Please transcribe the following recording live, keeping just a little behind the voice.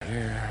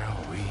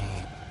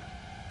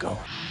Go.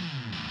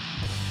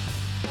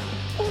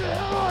 Who the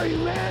hell are you,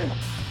 man?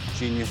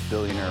 Genius,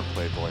 billionaire,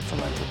 playboy,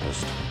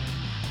 philanthropist.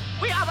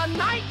 We are the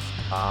knights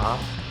Ah.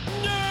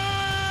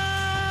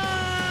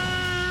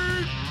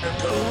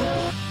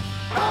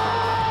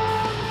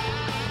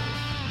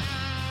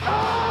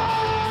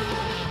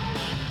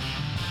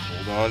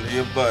 Hold on to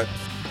your butt.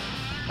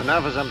 And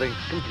now for something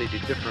completely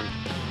different.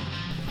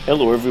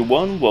 Hello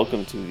everyone,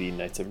 welcome to the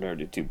Knights of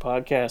Nerditude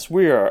podcast.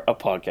 We are a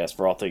podcast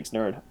for all things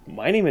nerd.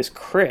 My name is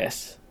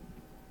Chris.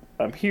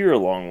 I'm here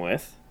along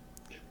with...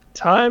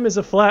 Time is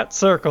a flat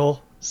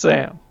circle,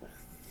 Sam.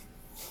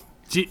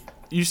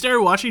 You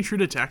started watching True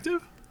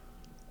Detective?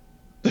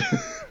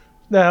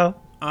 No.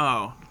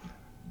 Oh,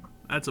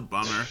 that's a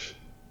bummer,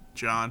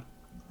 John.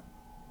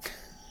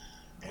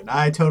 And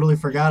I totally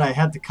forgot I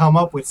had to come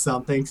up with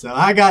something, so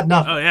I got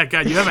nothing. Oh yeah,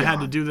 God, you haven't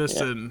had to do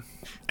this in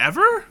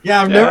ever?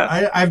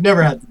 Yeah, I've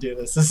never had to do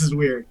this. This is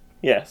weird.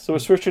 Yeah, so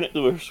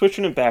we're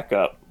switching it back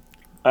up.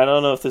 I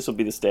don't know if this will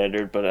be the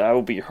standard, but I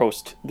will be your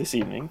host this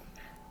evening.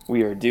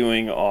 We are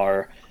doing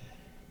our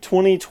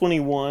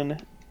 2021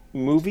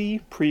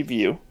 movie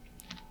preview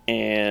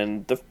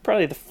and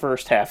probably the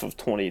first half of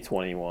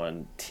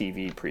 2021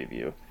 TV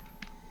preview.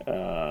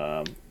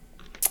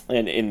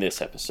 And in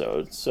this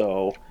episode,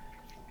 so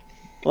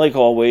like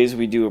always,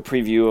 we do a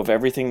preview of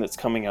everything that's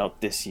coming out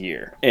this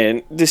year.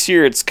 And this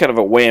year, it's kind of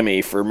a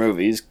whammy for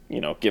movies,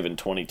 given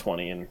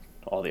 2020 and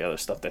all the other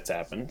stuff that's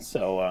happened.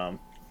 So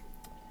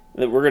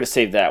we're going to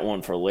save that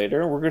one for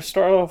later. We're going to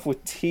start off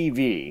with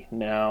TV.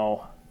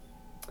 Now,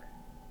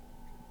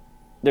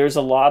 there's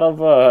a lot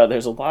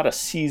of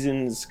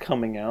seasons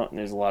coming out, and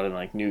there's a lot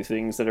of new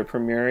things that are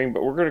premiering.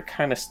 But we're going to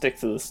kind of stick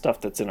to the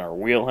stuff that's in our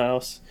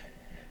wheelhouse.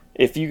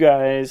 If you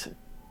guys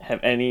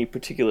have any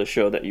particular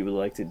show that you would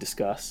like to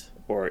discuss,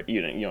 or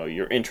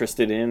you're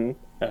interested in,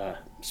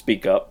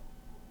 speak up.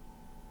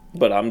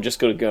 But I'm just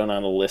going to go on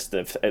a list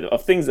of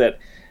things that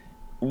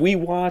we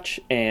watch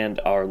and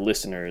our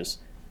listeners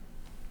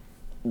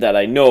that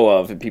I know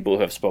of and people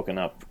who have spoken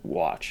up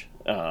watch.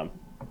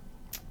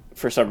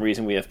 For some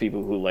reason, we have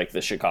people who like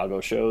the Chicago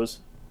shows.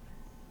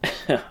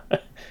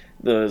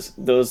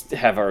 Those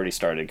have already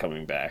started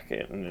coming back,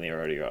 and they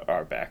already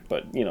are back.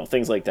 But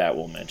things like that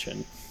we'll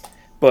mention.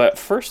 But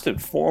first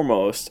and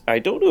foremost, I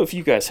don't know if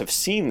you guys have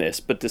seen this,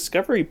 but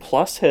Discovery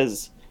Plus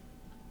has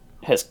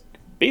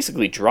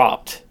basically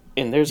dropped,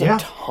 and there's a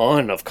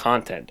ton of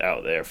content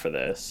out there for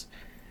this.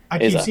 I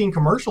keep seeing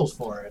commercials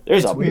for it.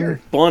 There's a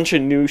bunch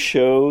of new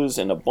shows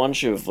and a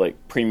bunch of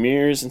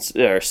premieres and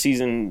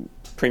season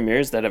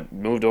premieres that have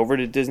moved over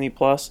to Disney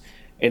Plus,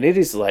 and it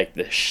is like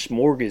the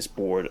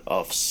smorgasbord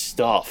of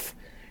stuff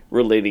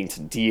relating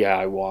to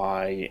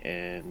DIY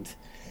and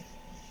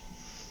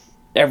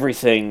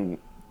everything.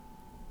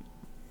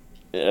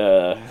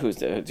 I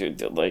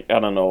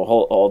don't know,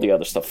 all the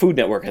other stuff. Food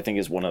Network, I think,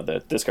 is one of the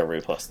Discovery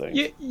Plus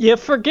things. You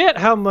forget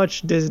how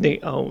much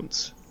Disney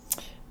owns.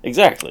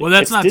 Exactly. Well,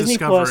 that's not Disney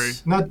Discovery.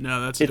 Plus,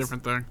 no, that's a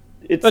different thing.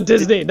 It's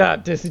Disney,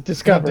 not Disney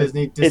Discovery.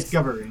 Disney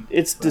Discovery.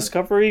 It's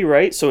Discovery,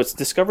 right? So it's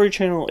Discovery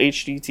Channel,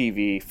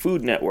 HGTV,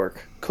 Food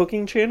Network,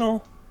 Cooking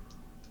Channel,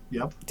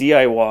 yep,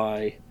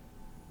 DIY,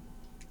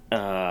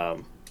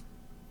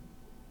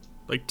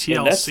 like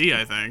TLC,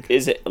 I think.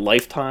 Is it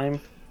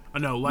Lifetime? Oh,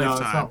 no, Lifetime. No,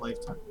 it's not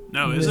Lifetime.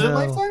 No, is it it?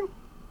 Lifetime?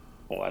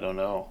 Oh, I don't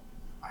know.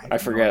 I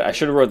forget. I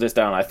should have wrote this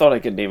down. I thought I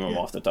could name them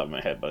off the top of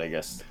my head, but I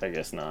guess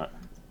not.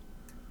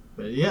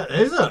 But yeah,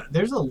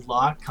 there's a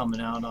lot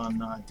coming out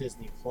on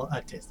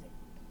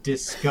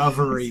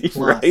Discovery Plus.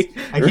 Right?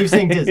 I keep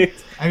saying Disney.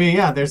 I mean,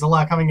 yeah, there's a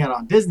lot coming out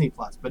on Disney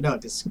Plus, but no,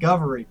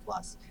 Discovery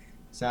Plus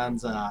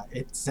sounds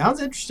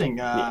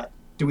interesting.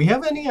 Do we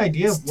have any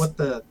idea of what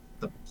the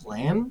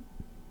plan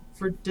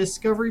for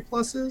Discovery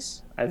Plus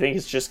is? I think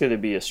it's just going to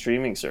be a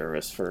streaming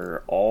service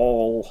for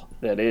all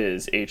that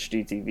is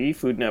HGTV,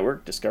 Food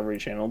Network, Discovery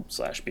Channel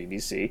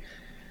 /BBC,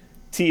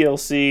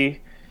 TLC.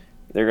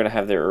 They're going to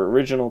have their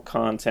original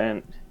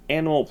content,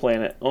 Animal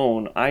Planet,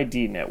 OWN,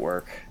 ID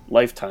Network,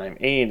 Lifetime,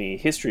 A&E,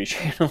 History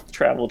Channel,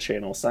 Travel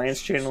Channel,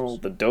 Science Channel,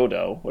 the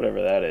Dodo,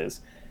 whatever that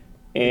is.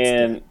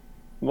 And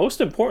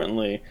most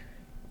importantly,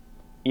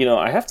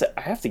 I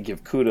have to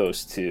give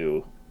kudos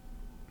to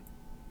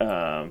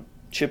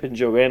Chip and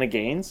Joanna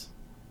Gaines.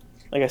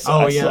 Like I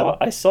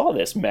saw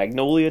this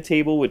Magnolia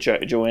Table with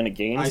Joanna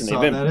Gaines, and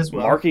they've been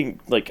marking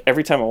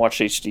every time I watch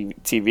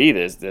HGTV,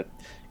 there's the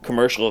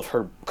commercial of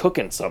her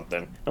cooking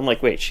something. I'm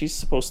like, wait, she's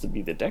supposed to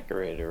be the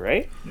decorator,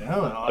 right? Yeah,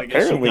 well, I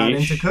guess she got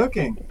into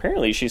cooking.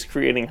 Apparently, she's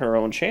creating her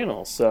own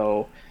channel.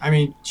 So I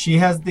mean, she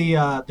has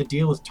the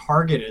deal with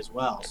Target as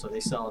well, so they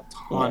sell a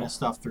ton of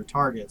stuff through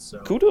Target.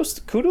 So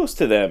kudos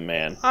to them,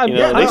 man.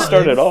 They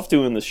started off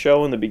doing the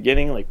show in the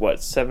beginning, 9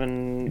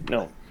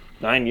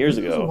 years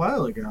ago. It was a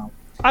while ago.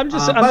 I'm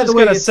just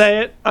gonna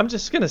say it.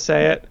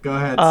 Go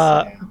ahead.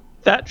 Sam.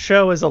 That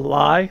show is a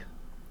lie.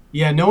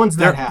 Yeah, no one's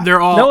that happy.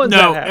 They're all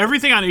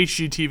everything on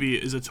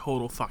HGTV is a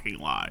total fucking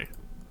lie.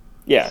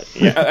 Yeah.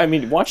 I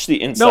mean, watch the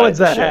inside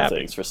the show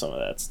things for some of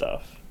that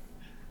stuff.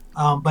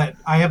 But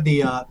I have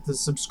the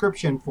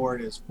subscription for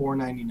it is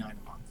 $4.99 a month.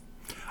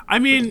 I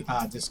mean,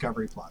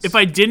 Discovery Plus. if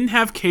I didn't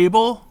have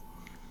cable,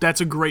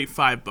 that's a great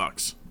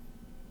 $5.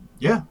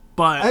 Yeah.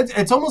 But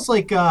It's almost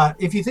like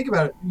if you think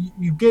about it,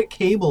 you get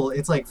cable.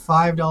 It's like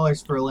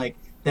 $5 for like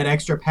that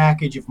extra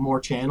package of more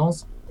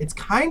channels. It's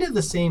kind of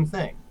the same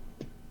thing.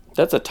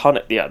 That's a ton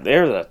of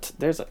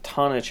there's a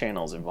ton of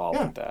channels involved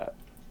with that.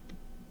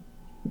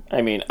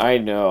 I mean, I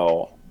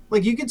know.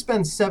 Like you could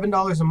spend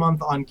 $7 a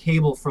month on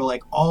cable for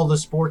like all the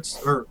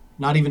sports, or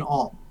not even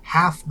all,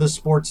 half the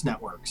sports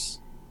networks.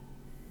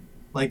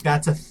 Like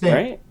that's a thing.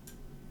 Right?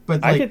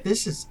 But like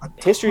this is a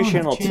History ton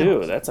Channel of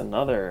channels. too. That's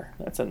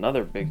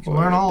another big. You can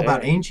learn all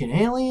about ancient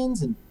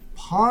aliens and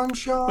pawn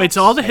shops. wait,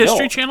 so all the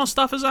History Channel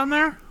stuff is on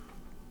there?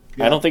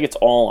 I don't think it's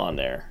all on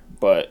there,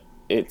 but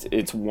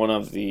it's one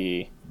of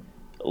the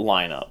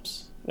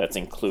lineups that's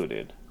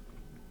included.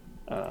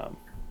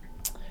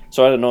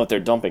 So I don't know if they're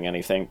dumping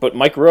anything, but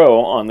Mike Rowe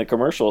on the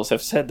commercials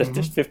have said that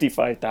there's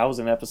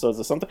 55,000 episodes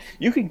of something.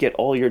 You could get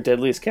all your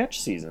Deadliest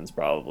Catch seasons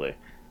probably.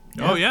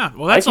 Oh yeah,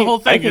 well that's the whole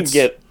thing. I can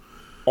get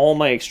all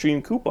my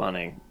extreme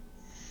couponing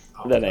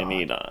that I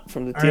need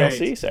from the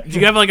TLC section. Did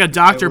you have like a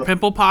Dr.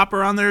 Pimple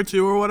Popper on there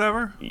too, or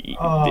whatever?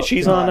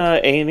 She's on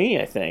A&E,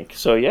 I think.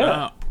 So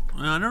yeah.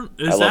 I don't.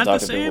 Is that the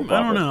same?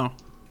 I don't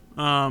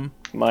know.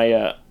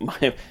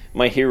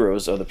 My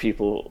heroes are the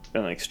people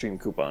in extreme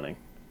couponing.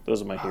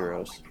 Those are my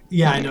heroes.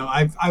 Yeah, I know.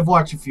 I've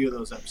watched a few of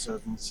those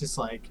episodes, and it's just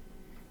like,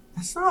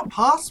 that's not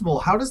possible.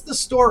 How does the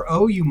store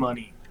owe you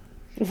money?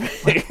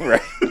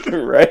 right.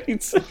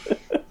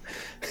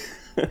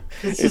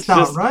 It's just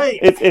not right.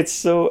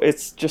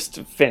 It's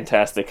just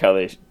fantastic how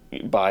they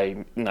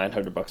buy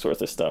 $900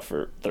 worth of stuff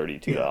for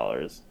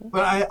 $32.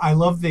 But I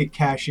love the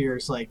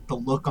cashiers, like the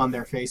look on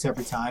their face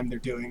every time they're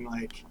doing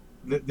like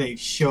they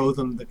show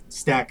them the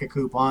stack of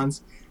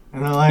coupons,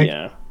 and they're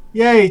like,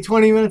 "Yay,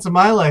 20 minutes of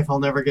my life I'll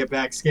never get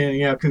back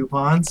scanning out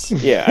coupons."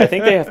 Yeah, I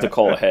think they have to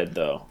call ahead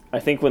though. I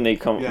think when they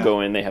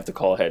go in, they have to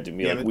call ahead to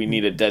be like, "We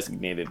need a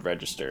designated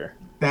register."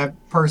 That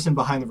person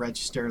behind the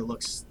register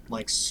looks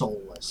like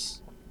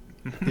soulless.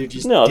 They're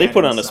just they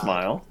put on inside. a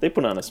smile. They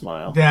put on a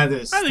smile. That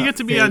is. They get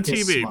to be on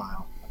TV.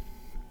 Smile.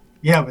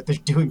 Yeah, but they're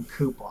doing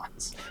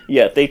coupons.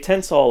 Yeah, they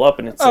tense all up,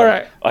 and it's all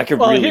like, right. I could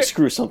really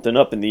screw something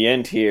up in the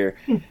end here.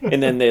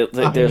 And then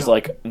there's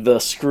like the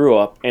screw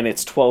up, and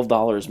it's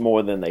 $12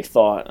 more than they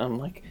thought. I'm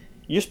like,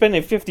 you're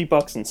spending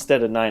 $50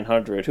 instead of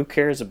 $900. Who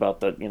cares about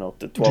the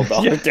the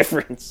 $12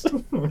 difference?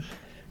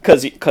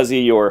 Because of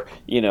your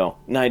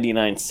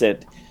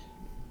 99-cent,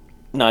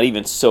 not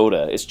even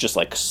soda. It's just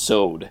like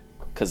sode,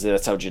 because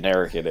that's how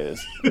generic it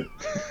is.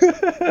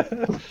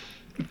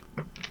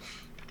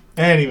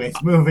 Anyways,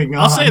 moving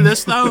on. I'll say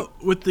this though,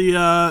 with the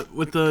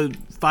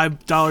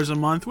 $5 a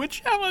month,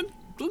 which I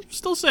would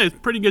still say is a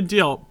pretty good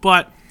deal.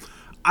 But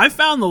I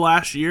found the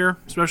last year,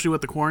 especially with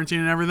the quarantine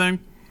and everything,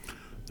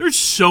 there's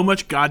so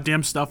much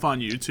goddamn stuff on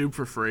YouTube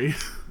for free.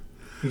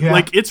 Yeah.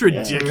 Like it's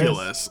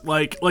ridiculous.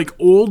 Like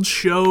old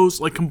shows,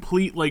 like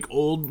complete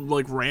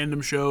old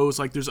random shows.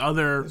 Like there's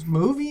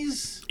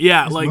movies.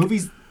 Yeah, there's like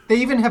movies. They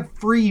even have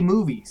free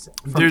movies.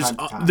 From time to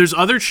time. There's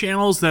other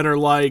channels that are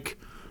like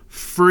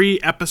free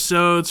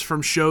episodes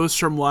from shows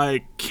from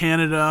like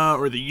Canada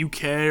or the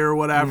UK or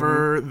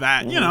whatever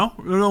that their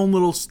own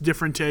little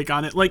different take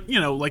on it, like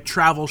like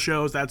travel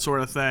shows, that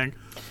sort of thing.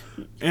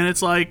 And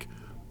it's like,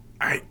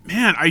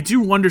 I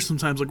do wonder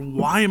sometimes, like,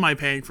 why am I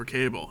paying for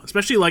cable?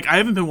 Especially like I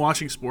haven't been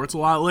watching sports a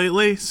lot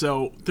lately,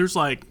 so there's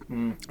like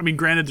I mean,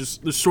 granted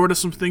there's sort of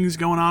some things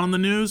going on in the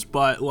news,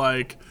 but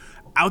like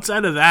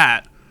outside of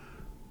that,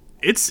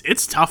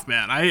 It's tough,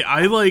 man.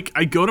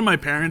 I go to my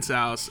parents'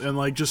 house and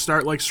like just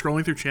start like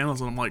scrolling through channels,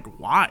 and I'm like,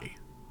 why?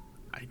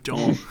 I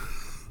don't.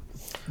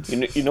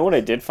 You know what I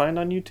did find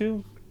on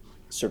YouTube?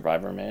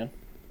 Survivor Man.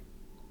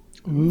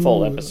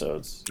 Full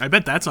episodes. I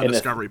bet that's on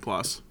Discovery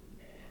Plus.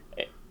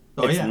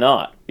 It's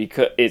not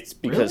because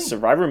Really?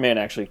 Survivor Man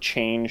actually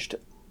changed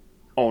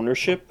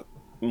ownership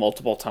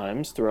multiple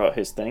times throughout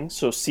his thing.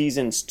 So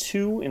seasons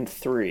 2 and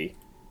 3,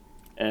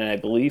 and I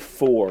believe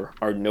 4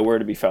 are nowhere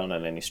to be found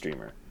on any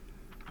streamer.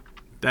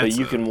 But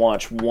you can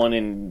watch 1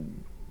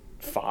 in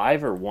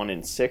 5 or 1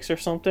 in 6 or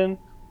something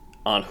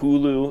on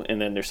Hulu,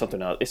 and then there's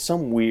something else. It's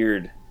some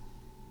weird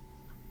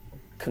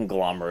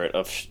conglomerate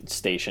of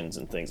stations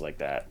and things like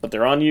that. But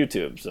they're on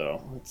YouTube,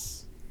 so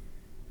it's...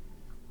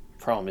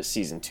 Problem is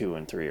season 2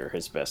 and 3 are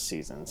his best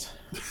seasons.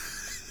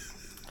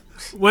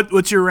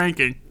 What's your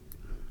ranking?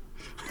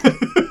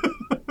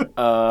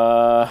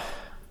 I'd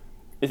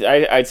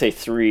say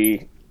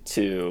 3,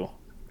 2,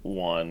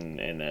 1,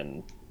 and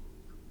then...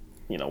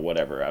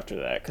 whatever after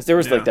that, because there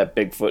was like that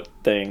Bigfoot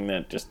thing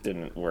that just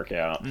didn't work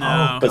out.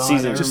 No, but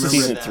season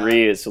that.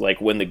 3 is like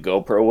when the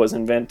GoPro was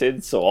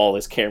invented, so all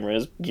his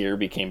gear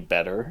became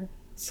better.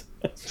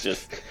 It's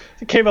just It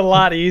became a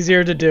lot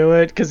easier to do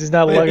it because he's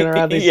not lugging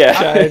around these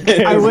giant I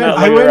cameras.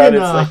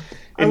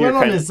 went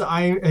on his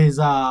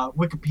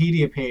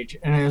Wikipedia page,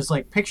 and it was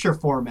like picture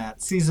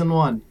format: season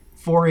 1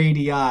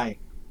 480i,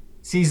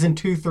 season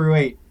 2 through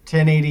 8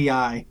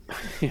 1080i.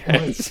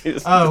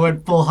 It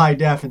went full high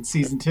def in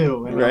season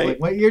 2, and I was like,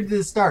 what year did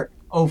this start?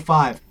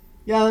 05.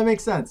 Yeah, that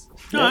makes sense.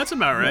 No, that's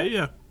about right.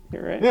 Yeah.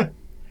 You're right. Yeah.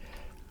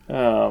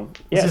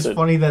 It's just so,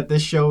 funny that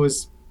this show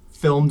is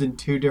filmed in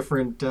two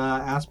different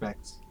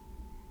aspects.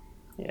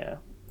 Yeah.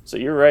 So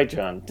you're right,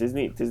 John.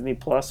 Disney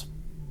Plus,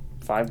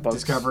 $5.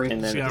 Discovery.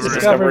 And then Discovery.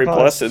 Discovery Plus.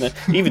 Plus, and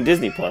then even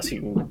Disney Plus.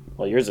 You can,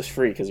 well, yours is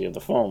free because you have the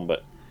phone,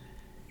 but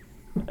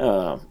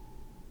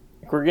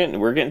we're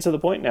getting to the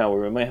point now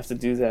where we might have to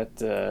do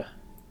that.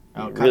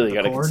 You really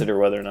got to consider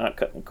whether or not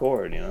cutting the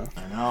cord. You know.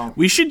 I know.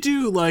 We should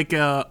do like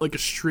a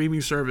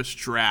streaming service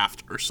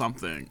draft or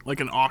something, like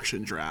an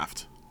auction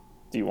draft.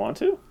 Do you want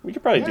to? We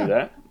could probably Yeah. do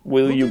that.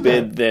 Will We'll you do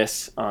bid that.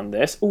 this on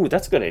this? Ooh,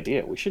 that's a good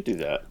idea. We should do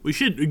that. We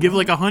should give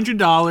like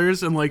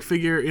 $100 and like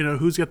figure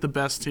who's got the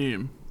best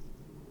team.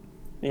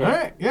 Yeah. All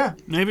right. Yeah.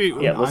 Maybe.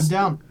 Yeah, I'm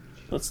down.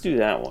 Let's do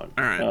that one.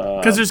 All right.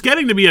 Because there's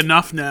getting to be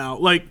enough now.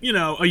 Like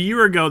a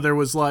year ago there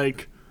was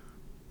like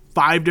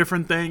 5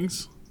 different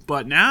things,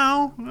 but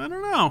now I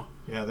don't know.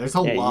 Yeah, there's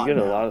a Yeah, lot. you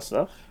get a now. lot of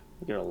stuff.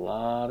 You get a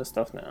lot of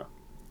stuff now.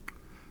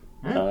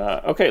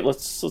 Yeah. Okay,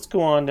 let's go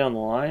on down the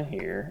line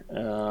here.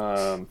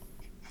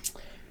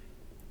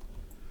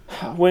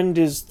 When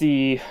does so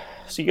you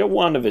got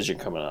WandaVision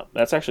coming up?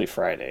 That's actually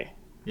Friday.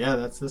 Yeah,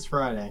 that's this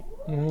Friday.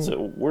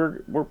 So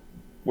we're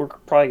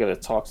probably gonna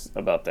talk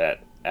about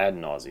that ad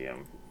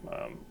nauseum.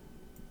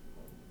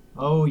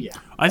 Oh yeah.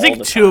 I All think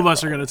the 2 of time.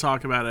 us are going to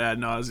talk about it ad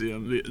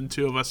nauseum, and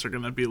 2 of us are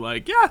going to be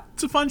like, "Yeah,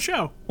 it's a fun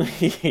show."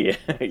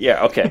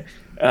 yeah, okay.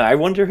 I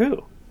wonder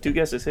who. 2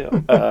 guesses who.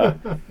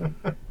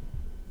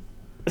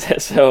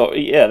 So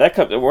yeah, that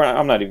comes.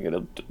 I'm not even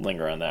gonna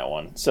linger on that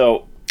one.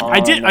 So I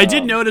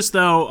did notice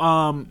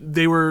though,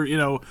 they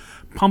were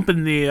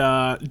pumping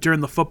the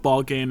during the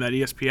football game that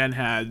ESPN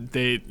had.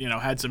 They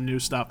had some new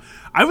stuff.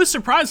 I was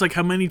surprised like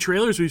how many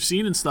trailers we've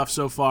seen and stuff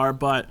so far.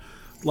 But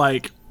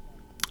like,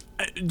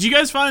 do you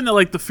guys find that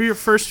like the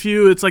first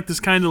few, it's like this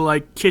kind of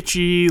like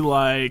kitschy,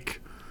 like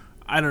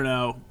I don't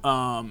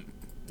know,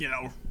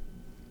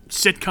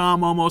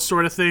 sitcom almost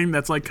sort of thing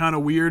that's like kind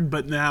of weird,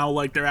 but now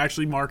like they're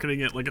actually marketing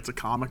it like it's a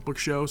comic book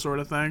show sort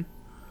of thing.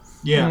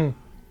 Yeah.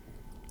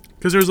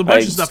 Because there's a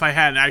bunch of stuff I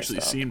hadn't so.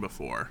 actually seen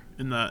before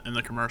in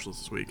the commercials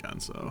this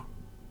weekend. So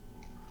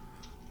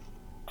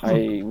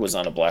I was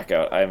on a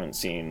blackout. I haven't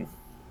seen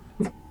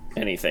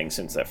anything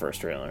since that first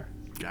trailer.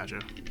 gotcha.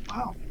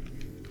 Wow.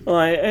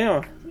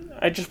 Well,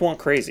 I just want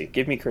crazy.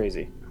 Give me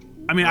crazy.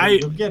 I mean,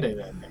 You'll get it,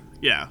 I think.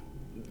 yeah.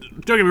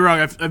 Don't get me wrong.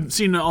 I've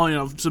seen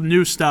all some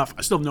new stuff.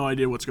 I still have no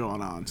idea what's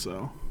going on.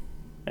 So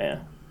Yeah.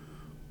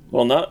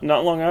 Well, not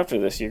long after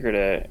this, you're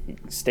gonna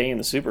stay in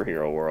the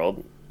superhero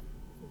world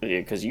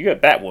because you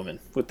got Batwoman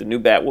with the new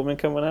Batwoman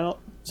coming out.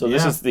 So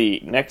this Yeah. is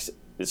the next.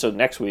 So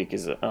next week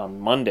is on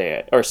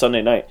Monday or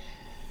Sunday night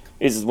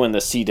is when the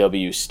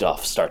CW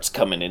stuff starts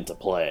coming into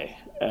play.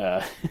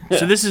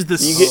 so this is the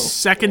You get-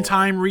 second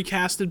time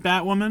recasted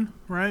Batwoman,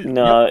 right?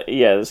 No,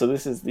 yeah. So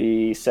this is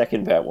the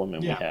second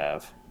Batwoman Yeah. we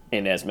have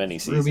in as many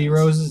seasons. Ruby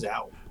Rose is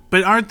out.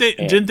 But aren't they?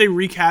 Didn't they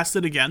recast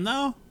it again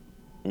though?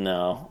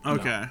 No,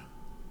 Okay.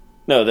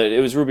 no. It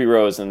was Ruby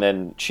Rose, and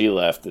then she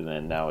left, and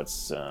then now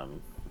it's I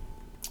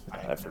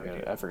have no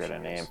idea forget who her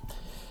she name. is.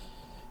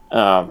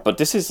 But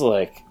this is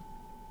like,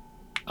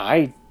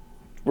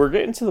 we're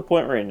getting to the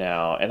point right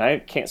now, and I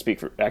can speak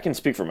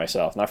for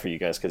myself, not for you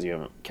guys because you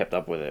haven't kept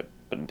up with it.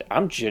 But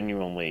I'm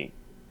genuinely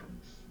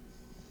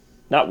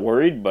not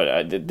worried,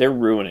 but they're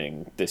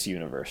ruining this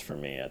universe for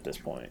me at this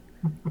point.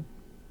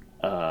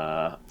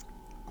 I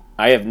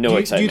have no Do you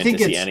excitement think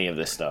to see it's- any of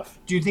this stuff.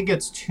 Do you think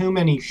it's too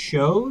many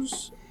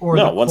shows, or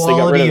No, the once they got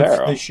quality rid of of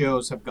Arrow. the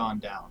shows have gone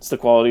down? It's the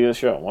quality of the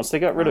show. Once they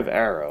got rid of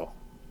Arrow,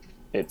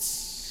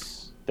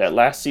 it's that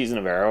last season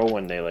of Arrow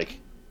when they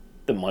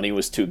the money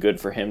was too good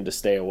for him to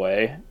stay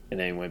away, and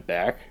then he went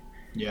back.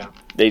 Yeah.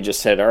 They just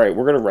said, "All right,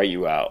 we're going to write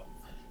you out,"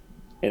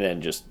 and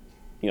then just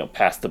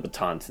pass the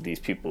baton to these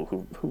people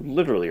who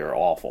literally are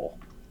awful.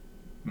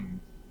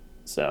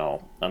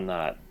 So I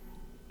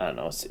don't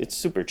know. It's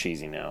super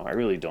cheesy now. I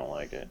really don't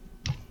like it.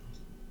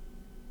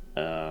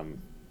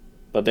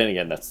 But then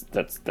again,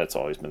 that's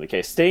always been the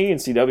case. Staying in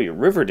CW,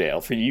 Riverdale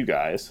for you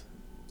guys.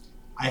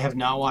 I have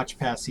not watched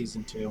past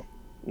season 2.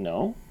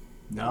 No,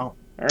 No.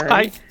 all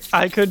right.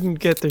 I couldn't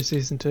get through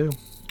season 2.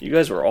 You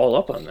guys were all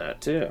up on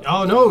that too.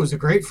 Oh no, it was a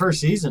great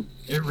first season.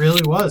 It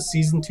really was.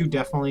 Season 2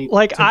 definitely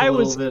Like, took I a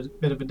was- little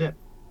bit of a dip.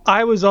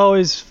 I was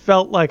always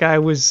felt like I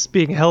was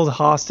being held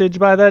hostage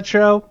by that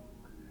show,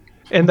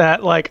 and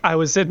that like I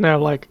was sitting there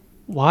like,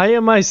 why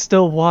am I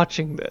still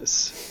watching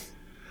this?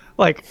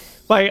 Like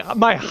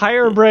my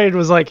higher brain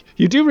was like,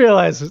 you do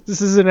realize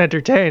this isn't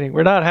entertaining.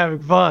 We're not having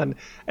fun,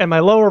 and my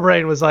lower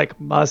brain was like,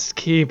 must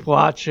keep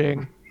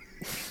watching.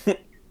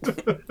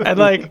 And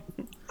like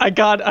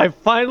I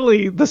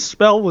finally the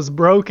spell was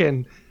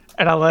broken,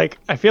 and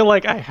I feel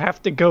like I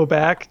have to go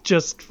back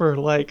just for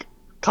like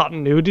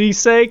continuity's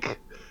sake.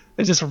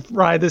 And just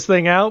ride this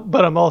thing out,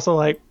 but I'm also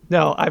like,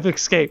 no, I've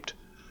escaped.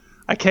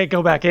 I can't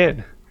go back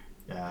in.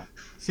 Yeah.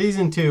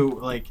 Season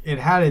 2, it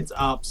had its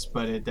ups,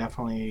 but it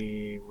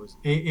definitely was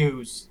it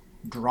was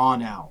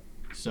drawn out.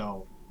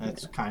 So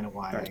that's kind of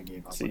why I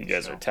gave up. So on you the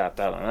guys show. are tapped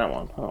out on that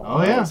one.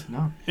 Oh yeah,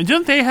 no. And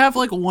don't they have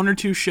like 1 or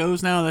 2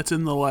 shows now that's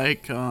in the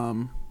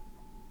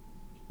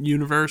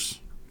universe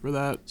for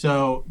that.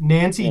 So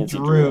Nancy Nancy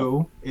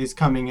Drew is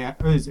coming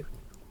out. Is it?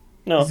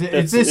 No,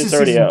 This it's is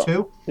already season out.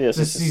 2? Yes,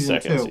 This this is is the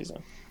season second 2.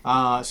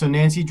 season. So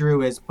Nancy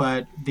Drew is,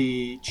 but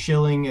the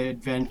chilling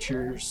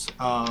adventures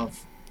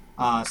of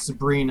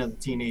Sabrina the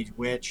Teenage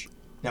Witch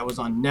that was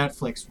on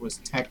Netflix was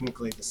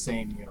technically the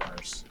same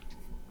universe.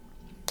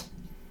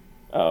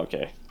 Oh,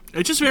 okay.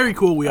 It's just very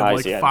cool. We have I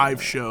like see, I 5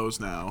 know. shows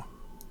now,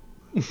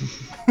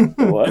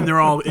 What? and they're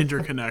all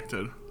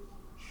interconnected.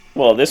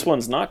 Well, this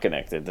one's not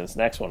connected. This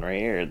next one right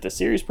here, the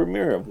series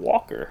premiere of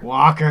Walker.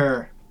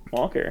 Walker.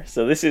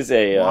 So this is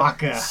a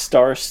Walker.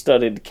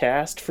 star-studded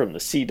cast from the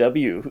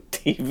CW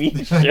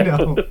TV I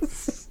know.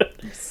 shows.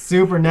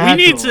 Supernatural.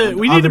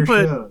 We need to and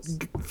put, other shows.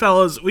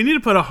 fellas, we need to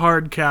put a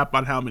hard cap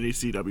on how many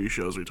CW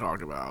shows we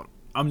talk about.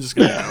 I'm just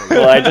gonna go there.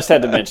 Well, I just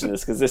had to mention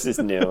this because this is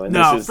new, and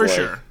No, this is for like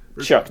sure.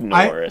 Chuck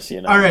Norris.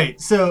 All right,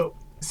 so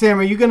Sam,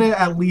 are you gonna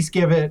at least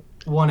give it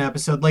one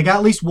episode? Like,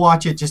 at least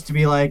watch it just to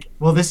be like,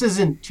 well, this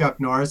isn't Chuck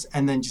Norris,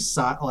 and then just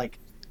like.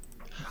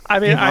 I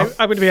mean, You know?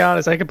 I'm going to be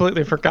honest. I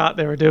completely forgot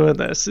they were doing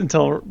this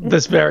until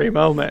this very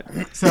moment,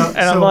 and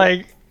I'm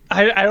like,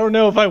 I don't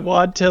know if I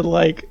want to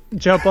like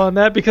jump on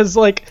that because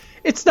like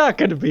it's not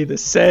going to be the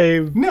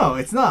same. No,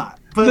 it's not.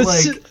 But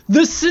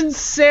The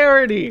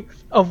sincerity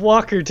of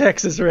Walker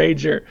Texas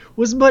Ranger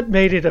was what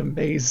made it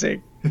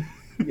amazing.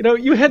 You know,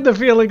 you had the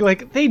feeling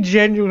like they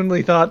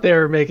genuinely thought they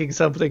were making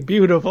something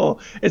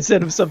beautiful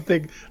instead of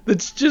something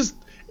that's just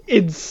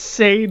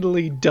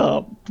insanely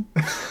dumb.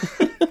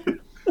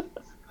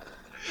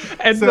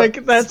 And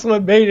like that's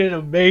what made it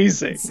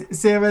amazing.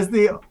 Sam, as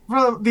the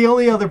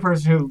only other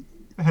person who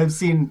has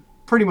seen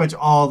pretty much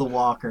all the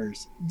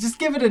Walkers, just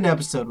give it an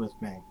episode with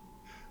me.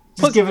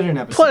 Just give it an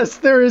episode. Plus,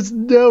 there is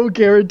no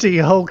guarantee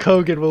Hulk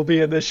Hogan will be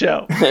in the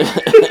show.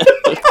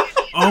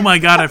 Oh my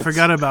god, I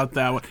forgot about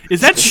that one.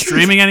 Is that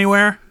streaming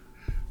anywhere?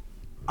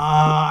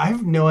 I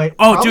have no idea.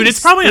 Oh, dude, it's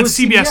probably on was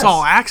CBS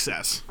All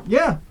Access.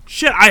 Yeah.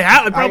 Shit,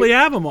 I probably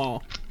have them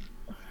all.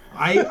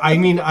 I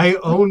mean, I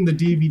own the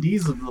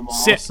DVDs of them all.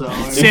 So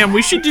I mean, Sam,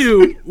 we should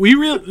do.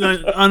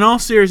 On all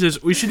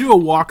seriousness, we should do a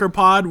Walker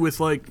pod with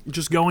like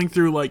just going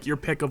through like your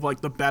pick of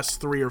like the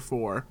best 3 or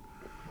 4,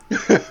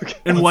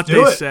 and what do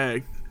they it.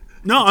 say.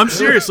 No, I'm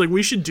serious. Like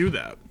we should do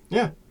that.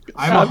 yeah,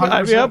 I'm 100%.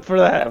 I'd be up for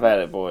that. Have at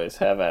it, boys.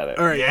 Have at it.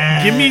 All right,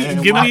 Yeah,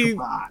 give me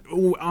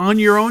Walker on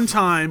your own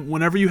time.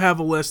 Whenever you have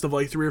a list of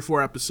like 3 or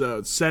 4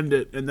 episodes, send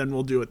it, and then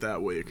we'll do it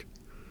that week.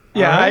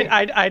 Yeah,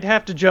 Alright. I'd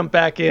have to jump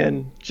back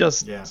in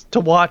just to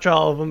watch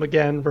all of them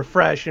again,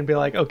 refresh, and be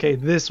like, okay,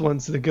 this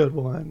one's the good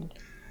one.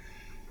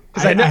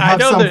 Because I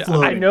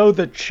know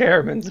the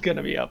chairman's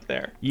gonna be up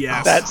there.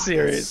 Yes. That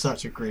series.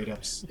 Such a great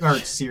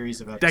series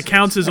of episodes. That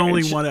counts as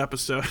only one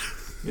episode.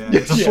 Yeah,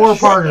 it's a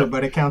 4-parter,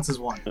 but it counts as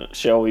one.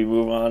 Shall we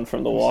move on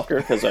from the Walker?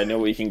 Because I know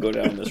we can go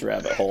down this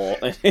rabbit hole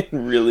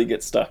and really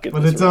get stuck in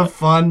But this it's a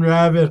fun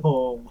rabbit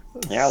hole.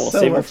 Yeah, we'll So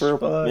save it much for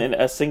fun.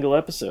 a single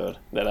episode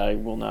that I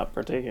will not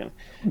partake in.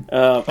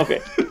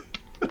 Okay.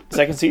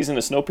 Second season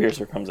of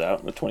Snowpiercer comes out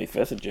on the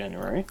 25th of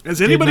January.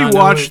 Has anybody not know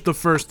watched it. the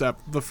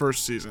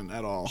first season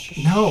at all?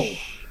 No,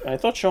 I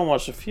thought Sean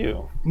watched a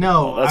few.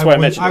 no, that's why I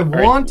mentioned I it,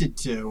 right? wanted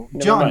to.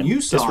 Never John, mind.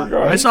 you saw Disregard.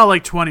 it. I Right? saw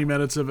like 20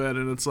 minutes of it,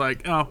 and it's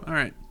like, oh, all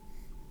right.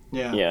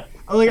 Yeah. Yeah.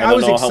 Like, I don't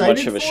was know how excited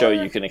much of a for show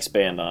it. you can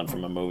expand on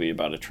from a movie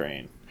about a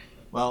train.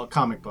 Well,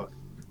 comic book.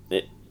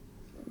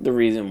 The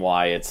reason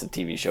why it's a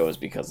TV show is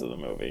because of the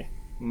movie.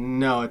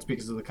 No, it's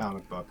because of the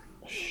comic book.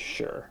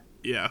 Sure.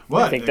 Yeah.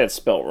 What? I think that's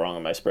spelt wrong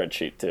on my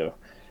spreadsheet, too.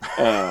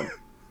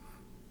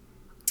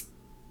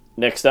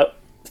 Next up,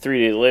 3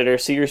 days later,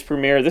 series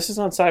premiere. This is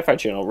on Sci-Fi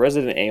Channel,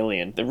 Resident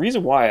Alien. The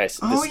reason why this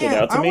stood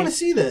out to I me, want to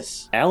see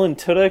this. Alan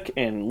Tudyk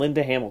and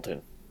Linda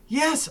Hamilton.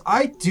 Yes,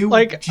 I do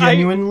Like,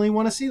 genuinely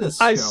want to see this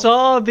I show.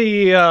 saw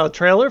the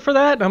trailer for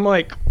that, and I'm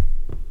like,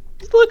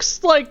 it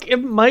looks like it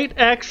might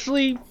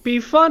actually be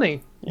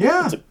funny.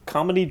 Yeah. It's a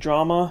comedy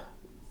drama,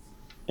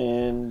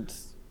 and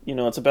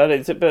it's about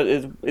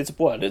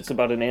what? It's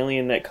about an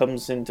alien that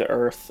comes into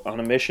Earth on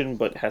a mission,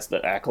 but has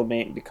to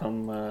acclimate and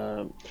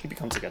become. He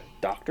becomes like a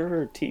doctor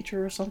or a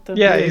teacher or something.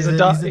 Yeah, he's a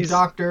he's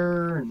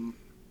doctor. And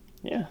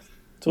Yeah.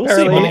 So we'll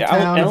see. Apparently- But Small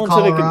town of Alan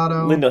Tudyk Colorado.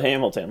 and Linda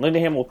Hamilton. Linda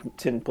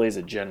Hamilton plays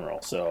a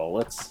general, so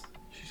let's.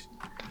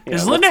 Is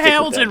let's Linda stick with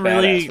Hamilton that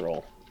really- badass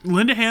role.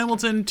 Linda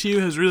Hamilton too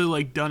has really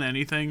like done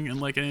anything in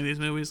like any of these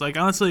movies. Like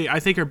honestly, I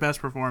think her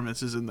best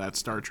performance is in that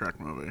Star Trek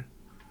movie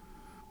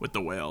with the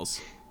whales.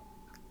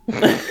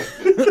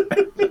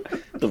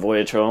 The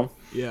Voyage Home.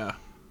 Yeah,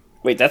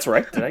 Wait, that's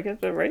right. Did I get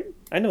that right?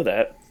 I know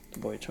that. The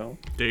Voyage Home.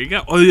 there you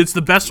go. Oh, it's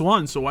the best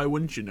one, so why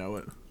wouldn't you know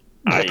it?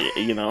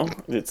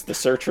 It's the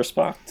Search for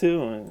Spock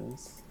too. And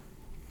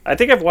I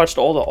think I've watched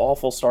all the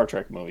awful Star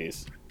Trek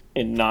movies,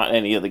 and not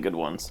any of the good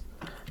ones.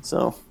 So,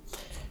 all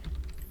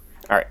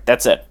right,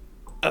 that's it.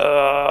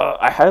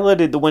 I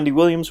highlighted the Wendy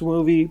Williams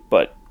movie,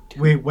 but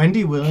Wait,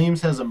 Wendy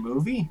Williams has a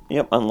movie?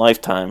 yep, on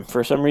Lifetime.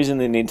 For some reason,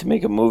 they need to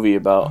make a movie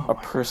about a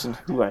person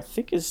who I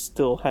think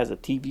still has a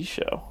TV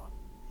show.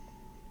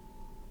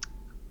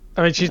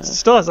 I mean, she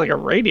still has like a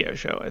radio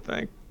show, I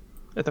think,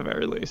 at the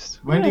very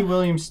least. Wendy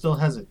Williams still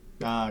has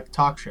a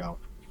talk show.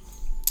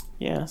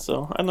 yeah,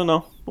 so I don't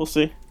know. We'll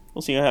see.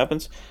 We'll see what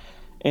happens.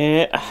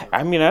 And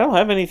I mean, I don't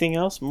have anything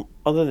else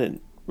other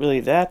than really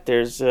that.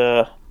 There's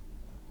a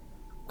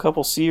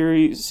couple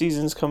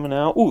seasons coming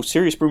out. Ooh,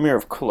 series premiere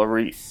of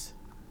Clarice.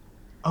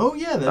 Oh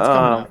yeah, that's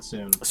coming out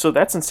soon. So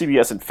that's in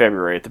CBS in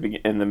February,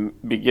 in the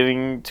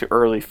beginning to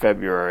early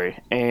February,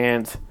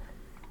 and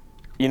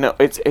you know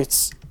it's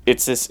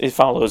this. It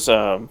follows.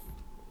 Oh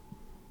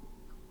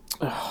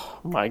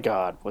my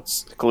God,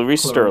 what's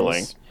Clarice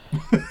Sterling?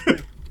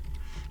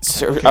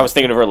 I was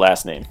thinking of her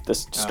last name,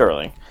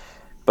 Sterling,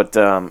 but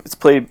it's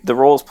played. The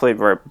role is played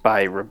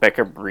by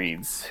Rebecca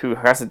Breeds, who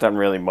hasn't done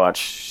really much.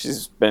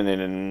 She's been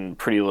in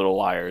Pretty Little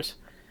Liars.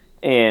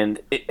 And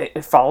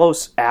it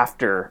follows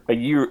a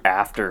year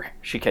after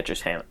she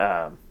catches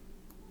Hannibal.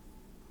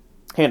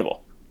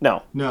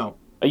 No.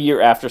 A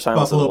year after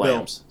Silence of the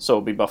Lambs. So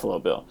it'll be Buffalo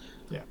Bill.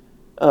 Yeah.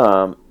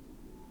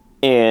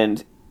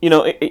 And, you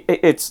know,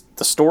 it's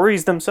the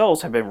stories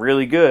themselves have been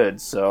really good,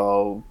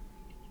 so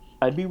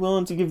I'd be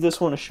willing to give this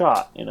one a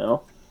shot, you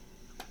know?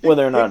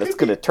 Whether or not it's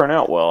going to turn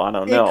out well, I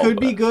don't know. It could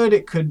be good,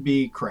 it could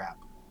be crap.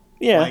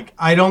 Yeah. Like,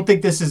 I don't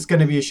think this is going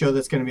to be a show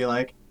that's going to be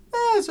like,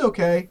 it's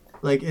okay.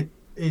 Like,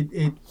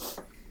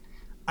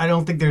 I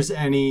don't think there's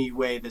any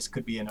way this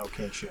could be an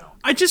okay show.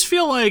 I just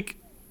feel like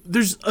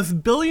there's a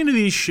billion of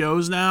these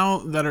shows now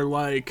that are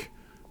like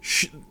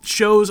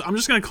shows. I'm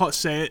just gonna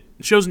say it.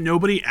 Shows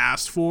nobody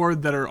asked for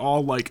that are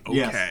all like okay.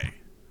 Yes.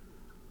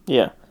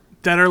 Yeah.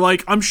 That are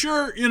like, I'm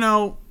sure, you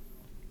know,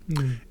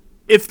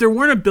 if there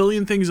weren't a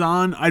billion things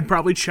on, I'd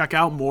probably check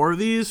out more of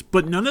these.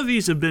 But none of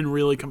these have been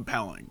really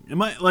compelling.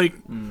 Am I like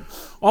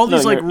all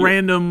these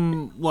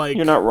random like?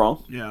 You're not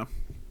wrong. Yeah.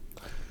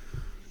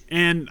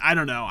 And I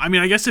don't know. I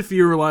mean, I guess if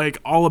you were like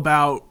all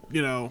about,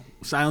 you know,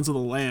 Silence of the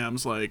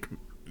Lambs, like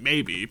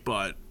maybe,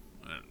 but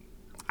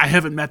I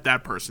haven't met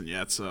that person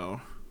yet.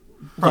 So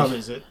problem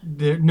is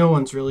that no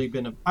one's really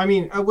been. I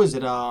mean, was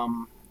it?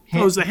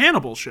 It was the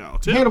Hannibal show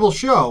too. Hannibal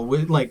show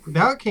like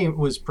that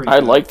was pretty.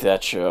 I good. liked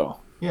that show.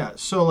 Yeah,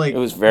 so like it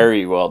was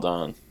very well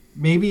done.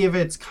 Maybe if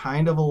it's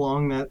kind of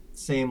along that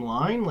same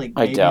line, like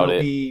maybe I doubt it'll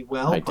it. be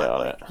well. I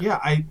doubt it. Yeah,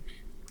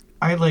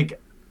 I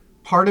like.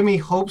 Part of me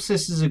hopes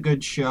this is a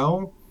good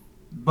show.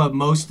 But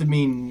most of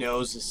me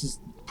knows this is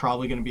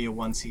probably going to be a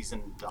one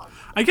season done.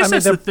 I guess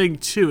that's the thing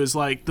too. Is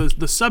like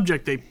the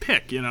subject they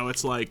pick. You know,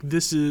 it's like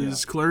this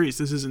is Clarice.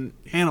 This isn't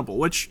Hannibal,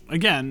 which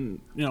again,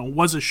 you know,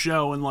 was a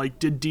show and like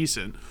did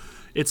decent.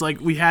 It's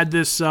like we had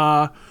this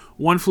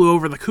One Flew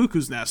Over the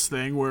Cuckoo's Nest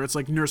thing where it's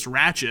like Nurse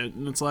Ratched,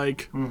 and it's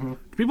like, do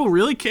people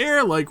really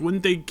care? Like,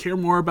 wouldn't they care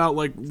more about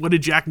like what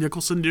did Jack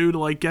Nicholson do to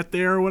like get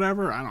there or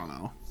whatever? I don't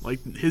know.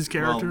 Like his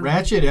character. Well,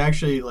 Ratched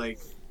actually like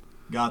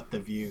got the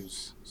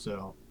views,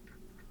 so.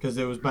 Because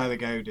it was by the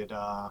guy who did.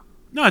 No,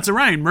 it's a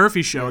Ryan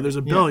Murphy show. There's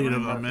a billion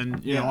of them,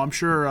 and you know, I'm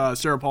sure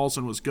Sarah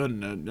Paulson was good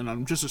in it, and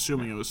I'm just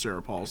assuming it was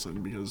Sarah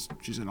Paulson because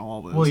she's in all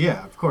of it. Well,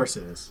 yeah, of course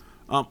it is.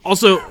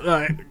 Also,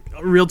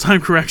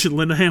 real-time correction: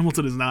 Linda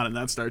Hamilton is not in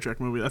that Star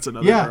Trek movie. That's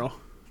another girl.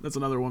 That's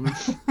another woman.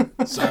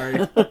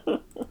 Sorry.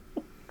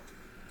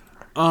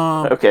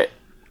 Okay,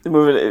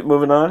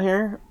 moving on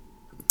here.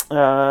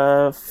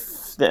 The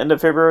end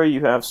of February,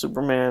 you have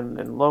Superman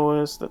and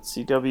Lois. That's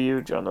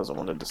CW. John doesn't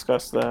want to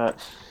discuss that.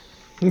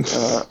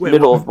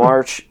 Middle of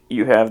March,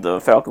 you have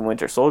the Falcon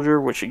Winter Soldier,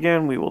 which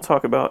again we will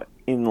talk about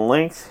in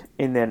length.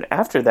 And then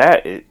after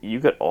that, you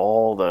get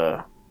all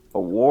the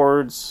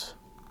awards.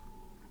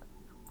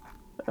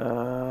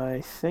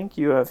 I think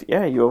you have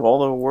all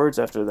the awards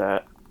after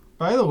that.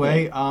 By the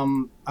way,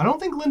 I don't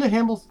think Linda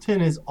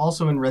Hamilton is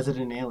also in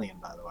Resident Alien.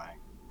 By the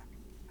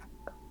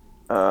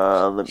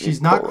way,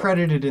 she's not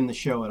credited in the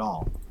show at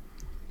all.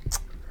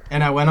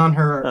 And I went on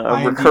her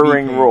IMDb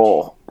recurring page.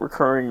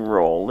 Recurring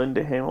role.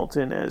 Linda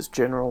Hamilton as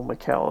General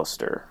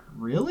McAllister.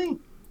 Really?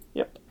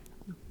 Yep.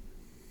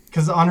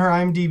 Because on her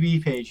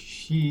IMDb page,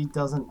 she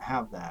doesn't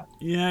have that.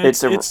 Yeah,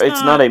 it's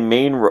not a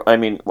main role. I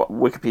mean,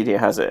 Wikipedia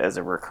has it as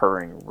a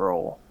recurring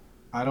role.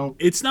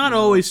 It's not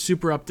always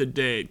super up to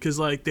date because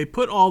like they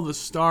put all the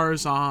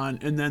stars on,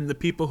 and then the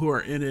people who are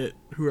in it,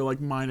 who are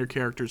like minor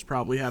characters,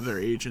 probably have their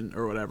agent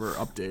or whatever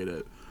update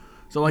it.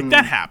 So like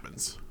that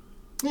happens.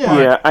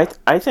 Yeah,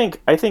 I think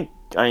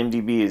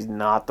IMDb is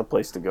not the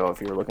place to go if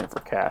you're looking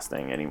for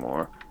casting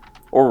anymore,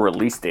 or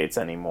release dates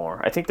anymore.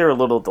 I think they're a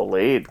little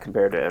delayed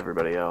compared to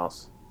everybody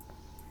else.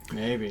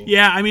 Maybe.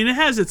 Yeah, I mean it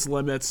has its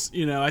limits.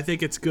 You know, I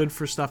think it's good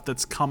for stuff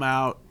that's come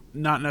out.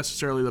 Not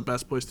necessarily the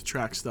best place to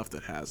track stuff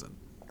that hasn't.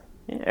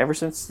 Yeah, ever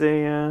since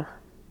they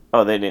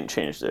didn't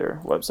change their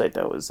website.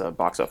 That was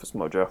Box Office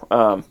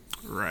Mojo.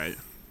 Right.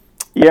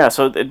 Yeah,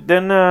 so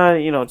then,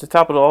 to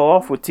top it all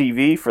off with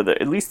TV for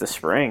at least the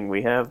spring,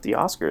 we have the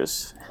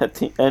Oscars at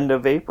the end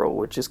of April,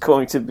 which is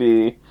going to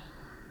be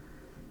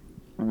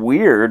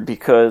weird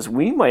because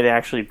we might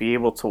actually be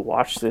able to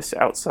watch this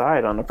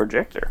outside on a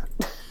projector.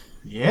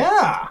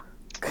 Yeah!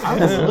 I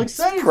was so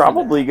excited. It's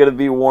probably going to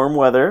be warm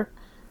weather.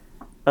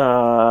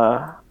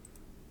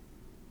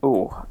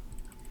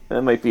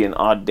 That might be an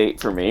odd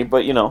date for me,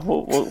 but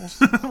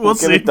we'll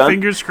see.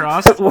 Fingers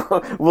crossed.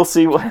 we'll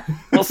see what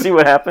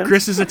happens.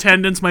 Chris's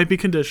attendance might be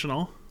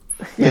conditional.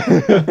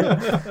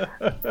 Yeah.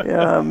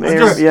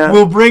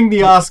 We'll bring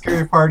the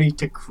Oscar party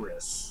to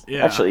Chris.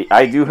 Yeah. Actually,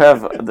 I do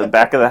have the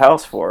back of the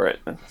house for it.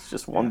 It's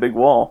just one big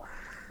wall.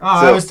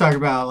 Oh, So- I was talking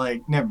about,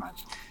 like, never mind.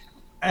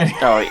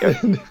 Oh,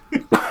 yeah.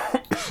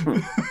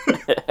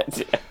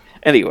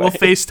 Anyway. We'll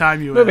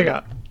FaceTime you. Moving in.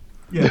 on.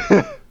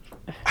 Yeah.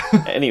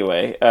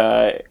 Anyway,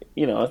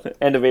 the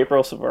end of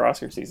April is our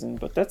Oscar season,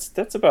 but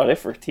that's about it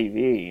for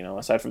TV.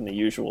 Aside from the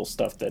usual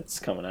stuff that's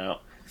coming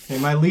out. Okay,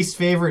 my least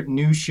favorite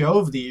new show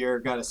of the year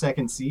got a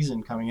second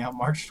season coming out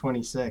March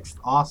 26th.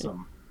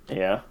 Awesome.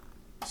 Yeah.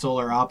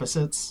 Solar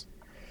Opposites.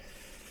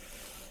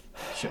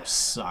 Show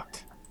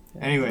sucked.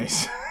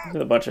 Anyways,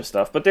 A bunch of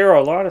stuff, but there are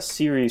a lot of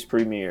series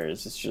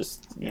premieres. It's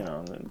just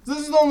this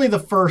is only the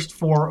first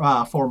four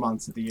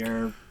months of the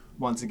year.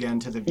 Once again,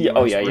 to the viewers.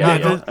 Oh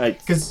yeah.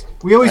 Because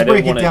we always I didn't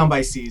break it wanna- down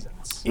by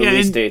seasons.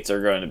 Release and- dates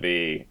are going to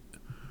be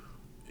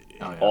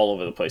all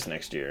over the place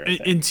next year. I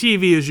think. And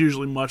TV is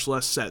usually much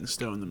less set in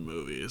stone than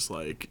movies.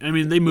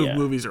 They move Yeah.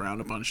 movies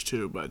around a bunch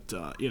too, but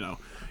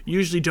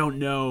usually don't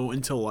know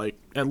until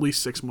at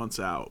least 6 months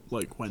out,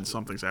 when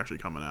something's actually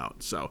coming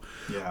out. So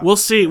Yeah. we'll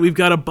see. We've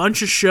got a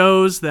bunch of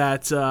shows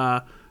that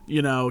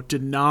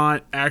did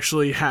not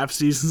actually have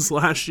seasons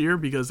last year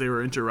because they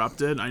were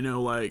interrupted. I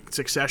know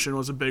Succession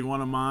was a big one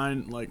of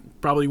mine,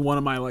 probably one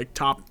of my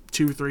top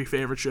 2-3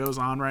 favorite shows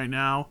on right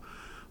now.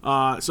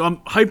 So I'm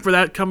hyped for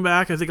that to come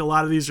back. I think a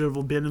lot of these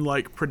have been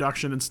in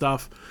production and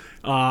stuff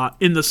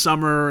in the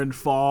summer and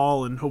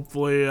fall, and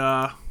hopefully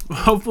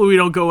we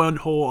don't go a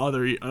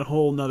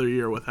whole another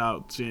year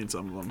without seeing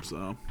some of them.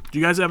 So do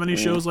you guys have any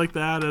shows like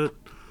that? I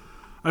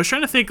was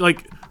trying to think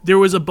there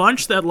was a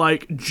bunch that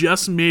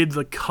just made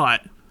the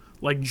cut,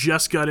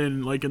 just got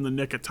in in the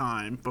nick of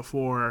time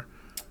before.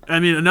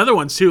 I mean, another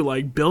one too,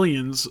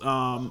 Billions,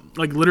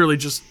 literally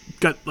just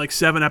got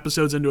 7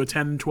 episodes into a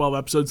 10, 12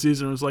 episode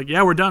season. And was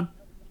yeah, we're done.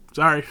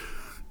 Sorry,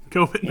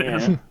 COVID,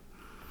 man.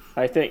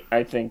 Yeah.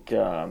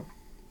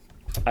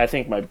 I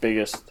think my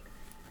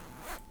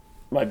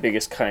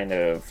biggest kind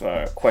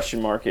of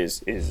question mark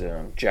is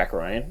Jack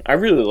Ryan. I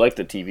really like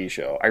the TV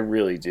show. I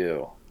really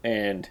do.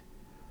 And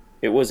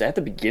it was at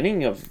the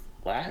beginning of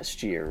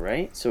last year,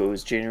 right? So it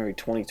was January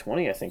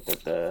 2020, I think,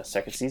 that the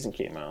second season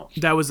came out.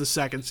 That was the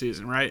second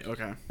season, right?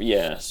 Okay.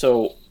 Yeah,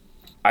 so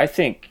I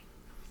think,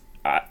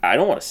 I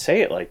don't want to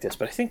say it like this,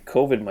 but I think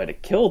COVID might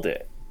have killed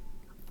it.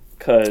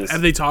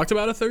 Have they talked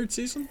about a third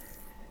season?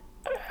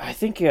 I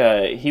think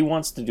he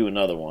wants to do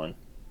another one,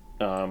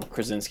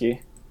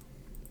 Krasinski,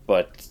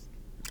 but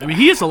I mean,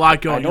 he has a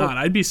lot going don't- on.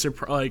 I'd be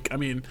surprised.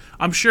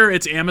 I'm sure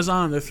it's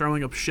Amazon and they're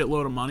throwing a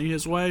shitload of money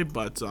his way,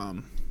 but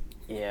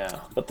yeah.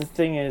 But the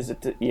thing is,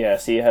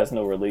 see, it has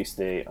no release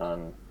date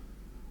on.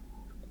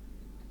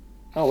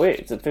 Oh wait,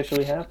 it's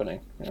officially happening.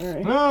 All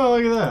right. Oh,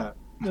 look at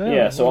that.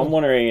 Yeah, so I'm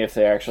wondering if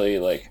they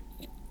actually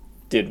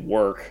did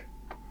work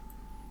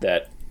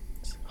that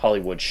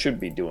Hollywood should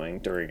be doing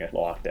during a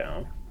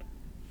lockdown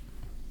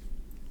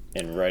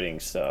and writing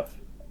stuff.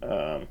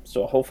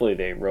 So hopefully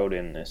they wrote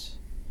in this.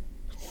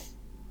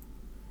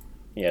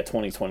 Yeah,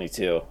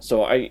 2022.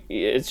 So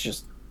it's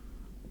just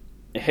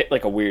it hit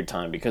a weird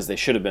time because they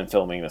should have been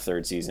filming the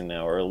third season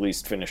now, or at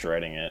least finish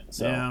writing it.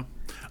 So yeah.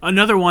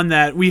 Another one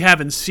that we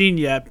haven't seen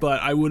yet, but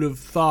I would have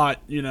thought,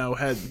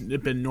 had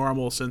it been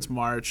normal since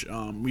March,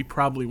 we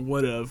probably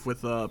would have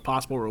with a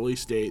possible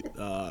release date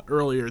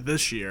earlier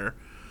this year,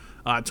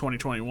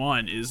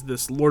 2021, is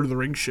this Lord of the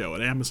Rings show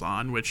at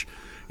Amazon, which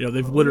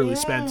they've literally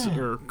spent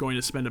or going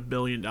to spend $1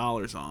 billion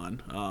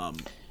on.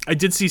 I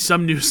did see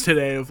some news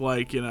today of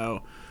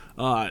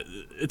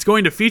it's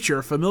going to feature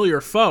a familiar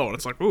foe, and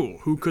it's ooh,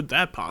 who could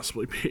that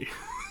possibly be?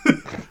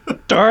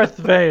 Darth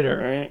Vader.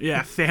 right.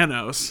 Yeah,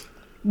 Thanos.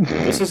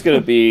 This is going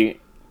to be,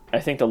 I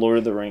think the Lord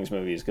of the Rings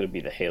movie is going to be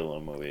the Halo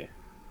movie.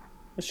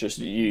 It's just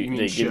mean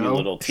they give you show?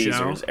 little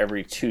teasers Show?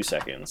 every 2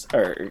 seconds,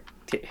 or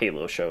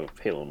Halo show,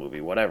 Halo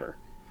movie, whatever.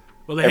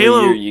 Well, the Every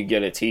Halo. year you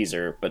get a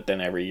teaser, but then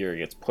every year it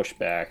gets pushed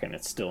back and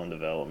it's still in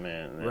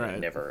development, and then Right. it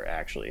never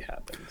actually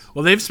happens.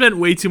 Well, they've spent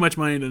way too much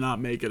money to not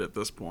make it at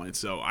this point,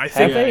 so I Have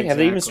think they? Have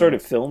they even exactly.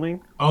 started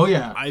filming? Oh,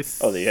 yeah.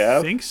 they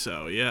have? think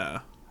so. Yeah.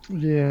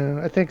 Yeah,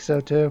 I think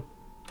so too.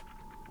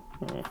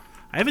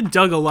 I haven't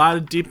dug a lot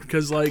of deep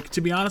because,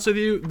 to be honest with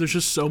you, there's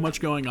just so much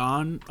going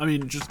on. I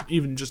mean, just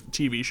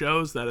TV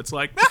shows that it's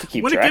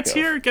keep when it track gets of.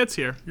 here, it gets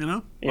here. Yeah,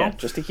 Well,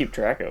 just to keep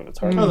track of. It's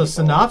hard. No, to the follow.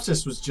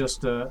 synopsis was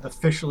just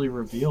officially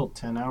revealed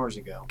 10 hours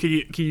ago.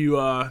 can you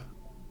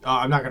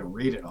I'm not going to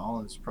read it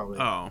all. It's probably...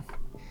 oh.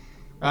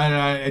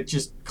 It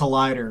just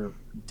Collider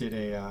did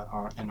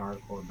an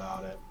article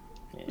about it.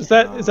 Is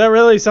that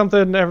really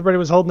something everybody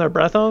was holding their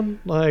breath on?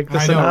 The I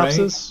know, right?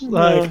 synopsis?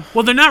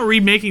 Well, they're not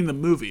remaking the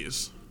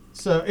movies.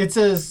 So it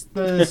says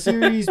the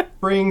series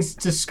brings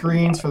to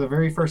screens for the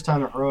very first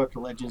time the heroic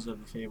legends of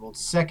the fabled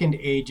second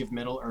age of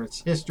Middle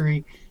Earth's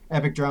history.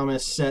 Epic drama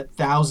set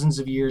thousands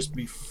of years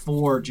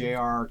before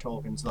J.R.R.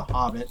 Tolkien's The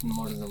Hobbit and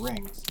Lord of the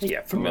Rings. Yeah,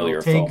 It familiar.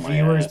 will take foe, my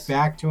viewers ass.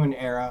 back to an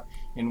era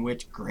in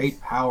which great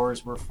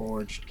powers were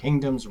forged,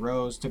 kingdoms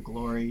rose to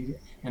glory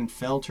and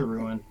fell to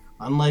ruin,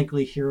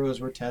 unlikely heroes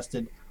were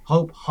tested,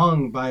 hope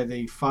hung by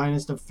the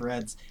finest of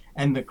threads,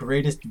 and the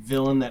greatest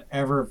villain that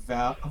ever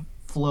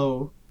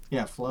flowed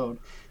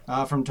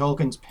from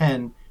Tolkien's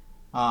pen,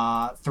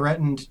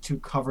 threatened to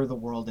cover the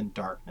world in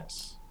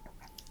darkness.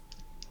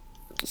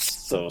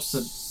 So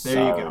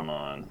there you go.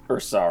 Saruman or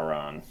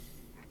Sauron.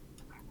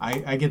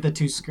 I get the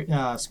two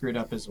screwed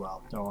up as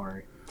well. Don't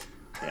worry.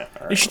 Yeah, all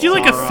You right. should do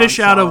like a Sauron, fish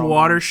out of Sauron.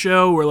 water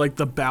show where like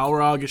the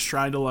Balrog is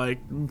trying to like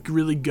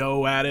really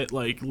go at it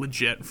like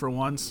legit for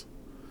once.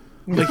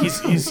 Like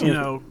he's you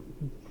know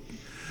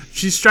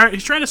he's trying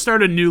to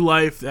start a new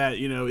life that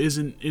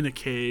isn't in a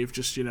cave,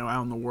 just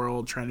out in the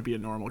world trying to be a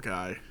normal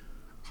guy.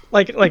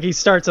 Like he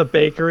starts a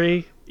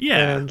bakery.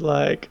 Yeah. And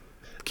like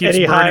Keeps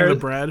and he burning the hires-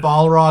 bread.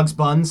 Balrog's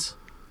buns.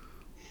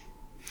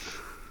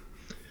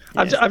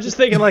 I'm just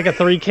thinking like a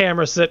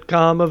 3-camera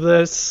sitcom of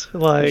this.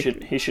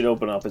 Like He should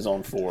open up his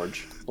own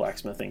forge,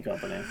 blacksmithing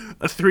company.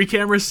 A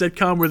 3-camera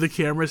sitcom where the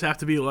cameras have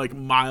to be like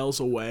miles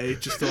away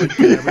just to like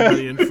get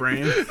everybody in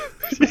frame.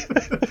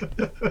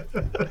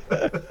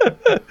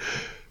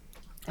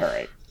 All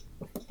right.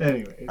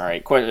 Anyways, All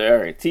right. All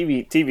right.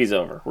 TV's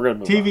over. We're gonna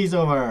move on. TV's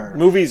over.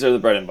 Movies are the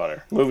bread and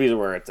butter. Movies are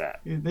where it's at.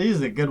 These are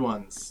the good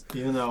ones,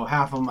 even though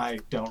half of them I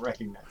don't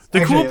recognize. The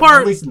Actually, cool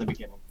part- at least in the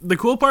beginning. The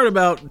cool part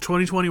about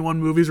 2021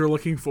 movies we're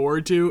looking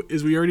forward to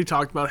is we already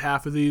talked about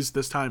half of these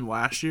this time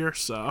last year,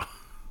 so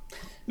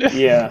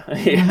Yeah.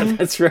 Yeah.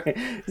 That's right.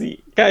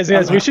 guys,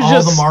 we should all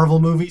just the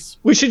Marvel movies.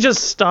 we should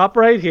just stop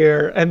right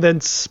here and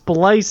then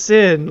splice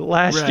in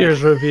last Right.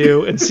 year's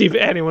review and see if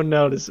anyone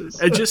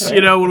notices. it just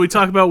when we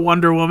talk about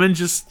Wonder Woman,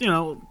 just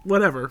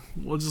whatever,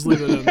 we'll just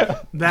leave it in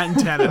that and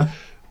Tenet.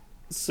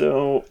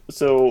 So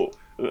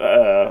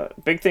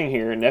big thing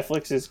here.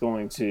 Netflix is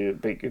going to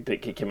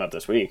it came out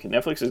this week.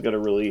 Netflix is going to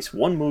release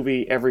one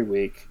movie every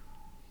week,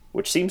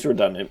 which seems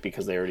redundant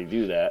because they already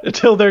do that.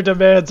 Until their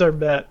demands are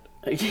met.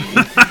 Instead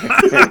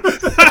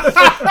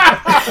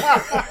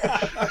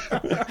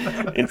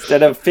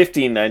of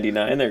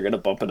 $15.99, they're going to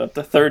bump it up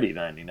to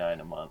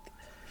 $30.99 a month.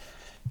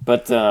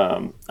 But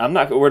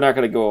we're not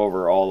going to go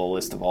over all the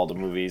list of all the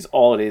movies.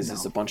 All it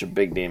is a bunch of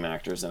big name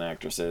actors and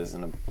actresses,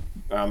 and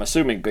I'm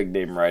assuming big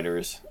name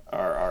writers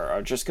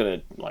are just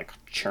going to like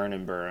churn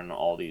and burn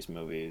all these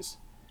movies.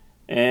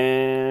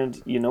 And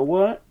you know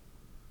what?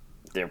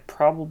 They're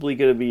probably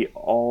going to be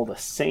all the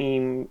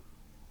same,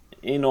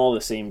 in all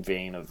the same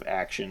vein of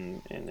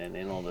action, and then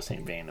in all the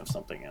same vein of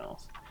something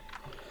else.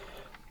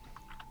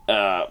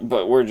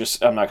 But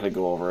I'm not going to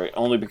go over it,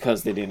 only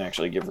because they didn't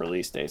actually give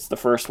release dates. The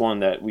first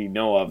one that we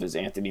know of is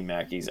Anthony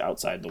Mackie's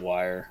Outside the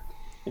Wire.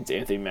 It's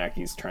Anthony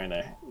Mackie's trying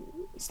to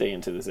stay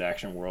into this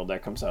action world.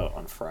 That comes out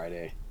on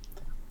Friday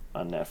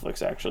on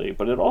Netflix, actually.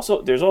 But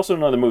there's also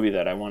another movie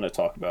that I want to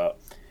talk about.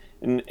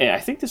 And I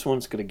think this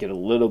one's going to get a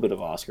little bit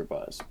of Oscar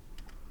buzz.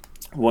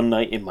 One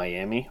Night in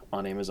Miami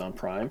on Amazon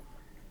Prime.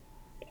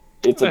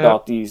 It's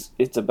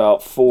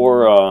about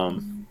 4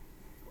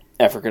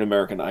 African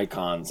American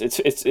icons.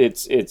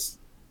 It's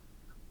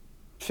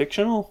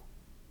fictional.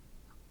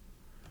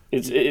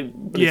 It's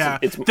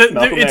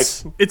Malcolm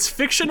X. It's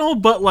fictional,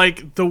 but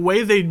like the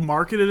way they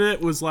marketed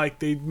it was like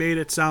they made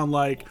it sound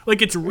like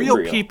it's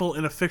real people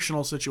in a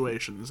fictional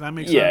situation. Does that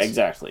make sense? Yeah,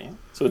 exactly.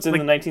 So it's in the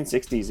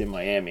 1960s in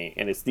Miami,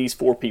 and it's these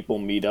 4 people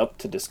meet up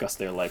to discuss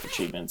their life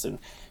achievements and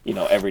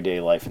everyday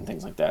life and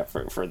things like that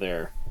for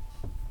their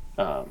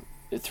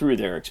through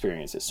their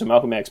experiences. So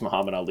Malcolm X,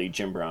 Muhammad Ali,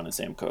 Jim Brown, and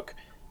Sam Cooke.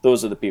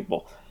 Those are the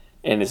people.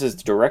 And this is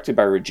directed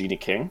by Regina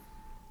King.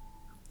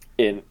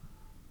 And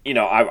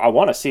I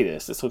want to see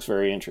this. This looks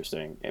very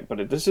interesting.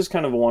 But this is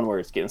kind of one where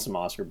it's getting some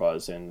Oscar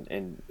buzz,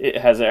 and it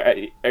has, at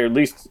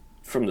least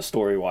from the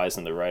story-wise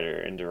and the writer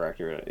and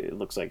director, it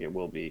looks like it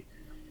will be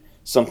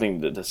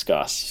something to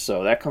discuss.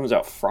 So that comes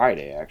out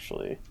Friday,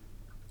 actually.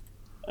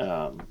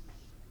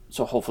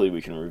 So hopefully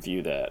we can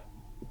review that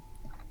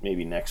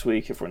maybe next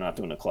week if we're not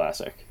doing a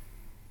classic.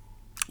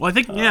 Well, I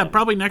think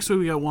probably next week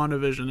we got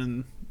WandaVision,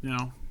 and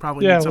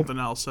probably need something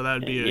else. So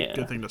that'd be a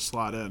good thing to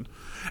slot in.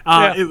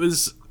 It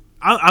was.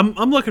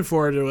 I'm looking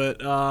forward to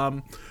it.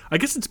 I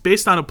guess it's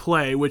based on a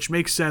play, which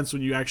makes sense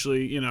when you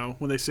actually,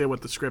 when they say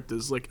what the script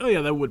is. Like, oh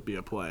yeah, that would be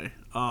a play.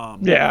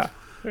 Yeah.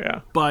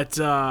 But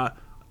I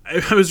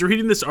was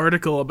reading this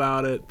article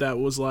about it that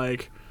was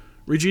like,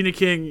 Regina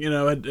King,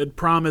 had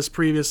promised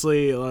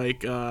previously,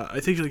 like, I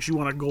think like she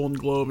won a Golden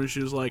Globe, and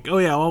she was like, oh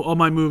yeah, all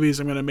my movies,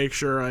 I'm gonna make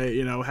sure I,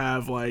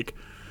 have like,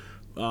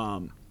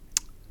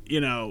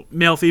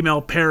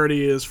 male-female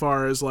parity as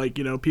far as like,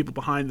 people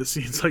behind the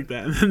scenes like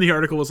that. And then the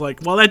article was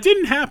like, well, that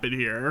didn't happen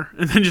here,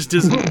 and then just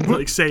doesn't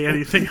like say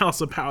anything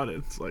else about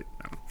it. It's like,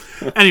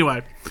 no.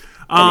 Anyway,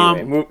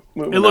 moving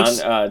it looks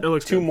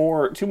two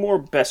good. more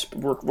best.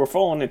 We're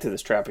falling into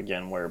this trap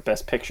again, where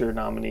Best Picture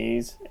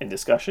nominees and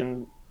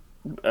discussion,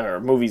 or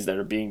movies that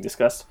are being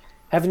discussed,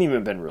 haven't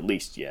even been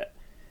released yet.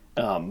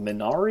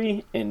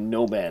 Minari and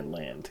No Man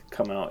Land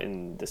come out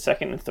in the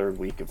 2nd and 3rd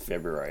week of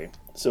February.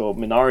 So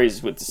Minari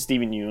is with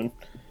Stephen Yeun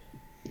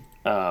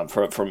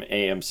from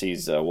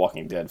AMC's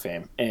Walking Dead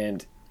fame,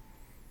 and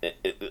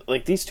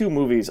like these 2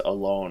 movies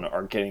alone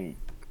are getting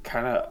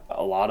kind of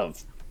a lot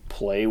of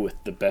play with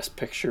the Best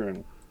Picture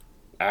and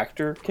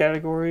actor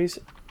categories,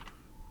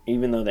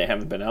 even though they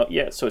haven't been out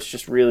yet. So it's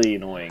just really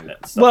annoying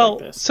that stuff Well, like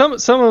this. some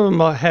of them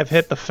have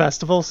hit the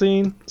festival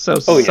scene, so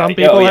Oh, yeah. some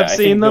people have I seen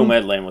think them.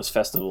 Nomadland was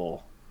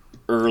festival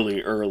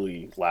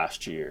early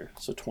last year,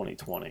 so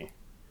 2020.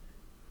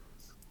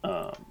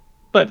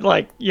 But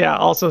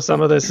also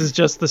some of this is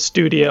just the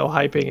studio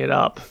hyping it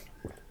up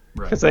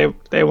Right. because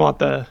they want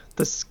the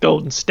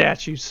golden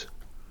statues.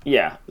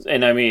 Yeah,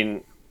 and I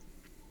mean,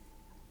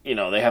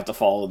 they have to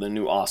follow the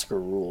new Oscar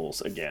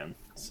rules again.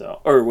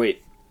 So, or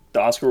wait,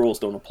 the Oscar rules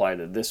don't apply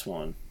to this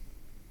one.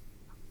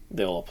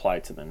 They'll apply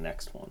to the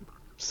next one.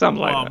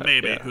 Something like Well, that.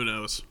 maybe. yeah. Who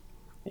knows?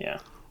 Yeah.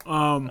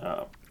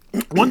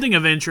 One thing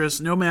of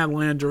interest,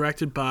 Nomadland,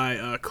 directed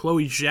by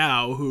Chloe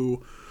Zhao,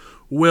 who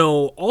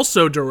will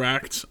also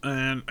direct,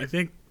 and I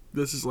think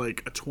this is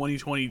like a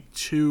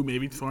 2022,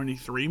 maybe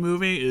 23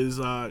 movie, is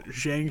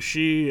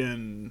Shang-Chi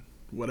and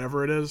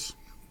whatever it is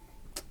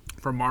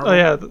from Marvel. Oh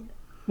yeah,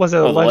 was it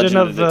Oh, a the Legend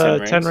of the the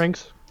Ten Ten Rings?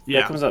 Rings?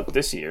 Yeah. That comes out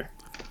this year,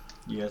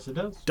 Yes, it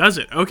does. Does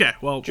it? Okay,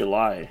 well,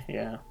 July.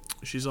 Yeah.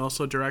 she's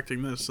also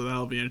directing this, so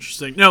that'll be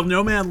interesting. No,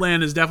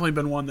 Nomadland has definitely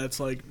been one that's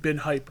like been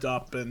hyped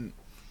up, and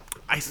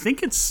I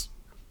think it's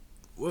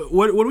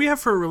what do we have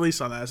for a release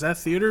on that? Is that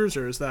theaters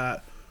or is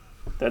that?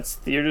 That's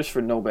theaters for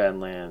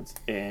Nomadland,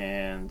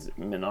 and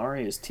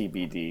Minari is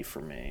TBD for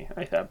me.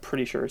 I'm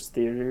pretty sure it's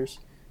theaters,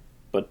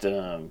 but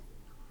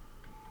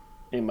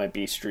it might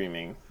be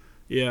streaming.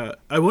 Yeah,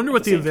 I wonder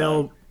what the same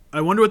time. I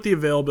wonder what the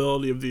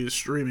availability of these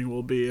streaming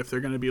will be. If they're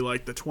going to be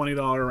like the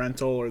 $20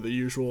 rental or the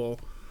usual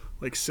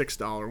like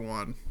 $6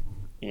 one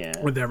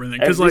Yeah. with everything.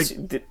 And Because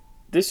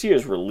this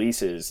year's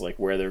releases, like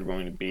where they're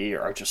going to be,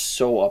 are just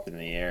so up in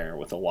the air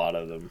with a lot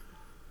of them.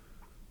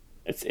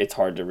 It's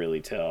hard to really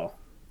tell.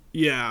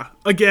 yeah,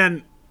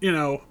 again,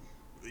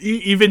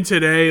 even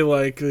today,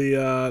 like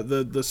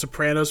the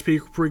Sopranos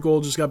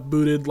prequel just got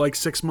booted like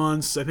 6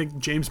 months. I think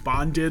James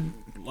Bond did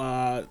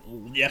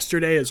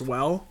yesterday as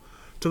well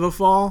to the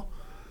fall.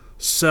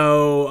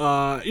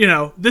 So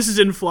this is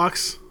in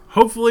flux.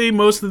 Hopefully,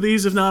 most of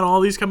these, if not all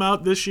these, come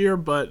out this year.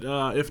 But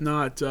if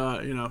not,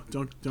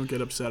 don't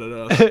get upset at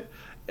us.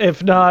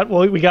 If not,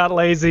 well, we got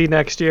lazy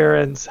next year,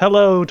 and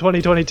hello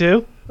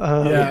 2022.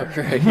 Yeah,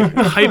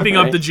 hyping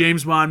up the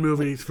James Bond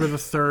movie for the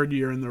third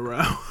year in a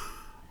row.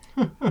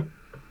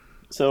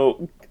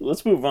 So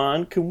let's move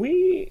on. Can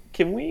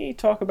we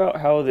talk about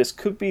how this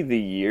could be the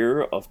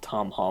year of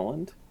Tom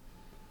Holland?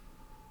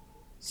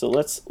 So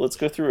let's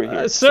go through it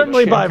here.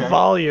 Certainly by Okay.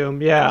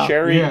 volume, yeah.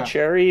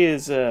 Cherry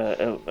is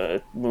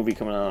a movie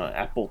coming out on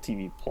Apple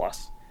TV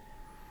Plus,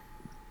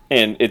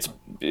 and it's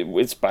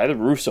by the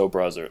Russo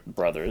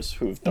brothers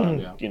who've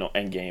done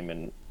Endgame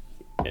and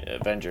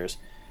Avengers,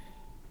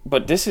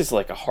 but this is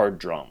like a hard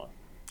drama.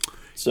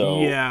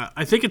 So Yeah,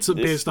 I think it's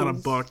based on a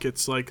is- book.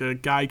 It's like a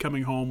guy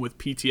coming home with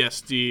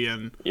PTSD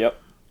and yep,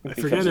 he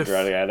forget becomes a if-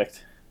 drug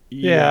addict.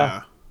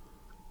 Yeah.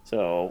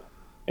 So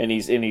and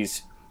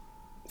he's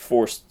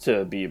forced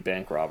to be a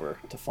bank robber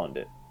to fund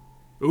it.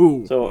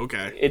 Ooh, So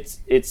okay.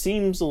 it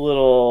seems a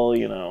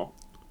little,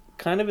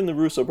 kind of in the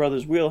Russo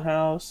brothers'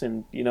 wheelhouse,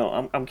 and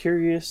I'm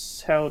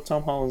curious how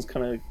Tom Holland's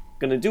kind of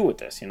gonna do with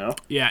this.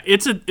 Yeah,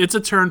 it's a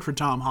turn for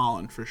Tom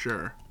Holland for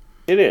sure.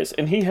 It is,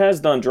 and he has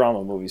done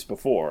drama movies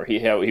before. He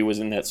was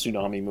in that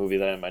tsunami movie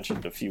that I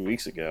mentioned a few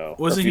weeks ago.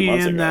 or a Wasn't few he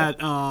months in ago.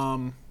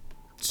 that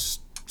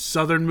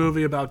Southern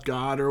movie about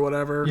God or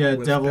whatever? Yeah,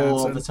 with Devil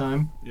all Pattinson? the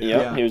time.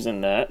 Yeah, he was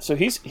in that. So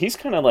he's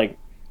kind of like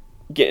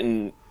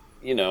getting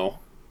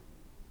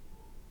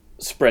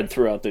spread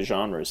throughout the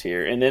genres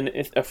here. And then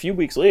a few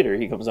weeks later,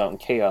 he comes out in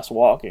Chaos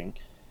Walking,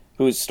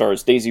 who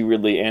stars Daisy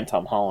Ridley and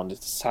Tom Holland.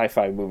 It's a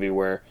sci-fi movie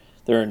where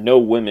there are no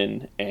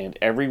women and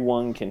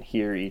everyone can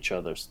hear each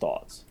other's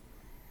thoughts.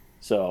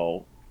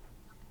 So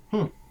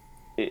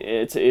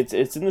it's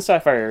in the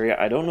sci-fi area.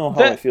 I don't know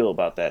how I feel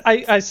about that.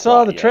 I saw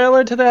plot the yet.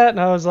 trailer to that, and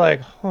I was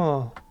like,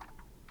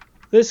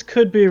 this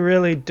could be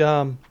really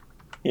dumb.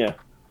 Yeah.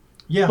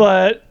 Yeah.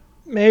 But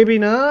maybe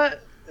not.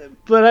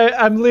 But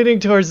I'm leaning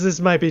towards this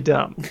might be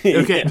dumb.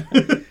 Okay.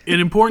 An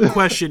important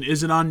question: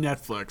 is it on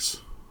Netflix?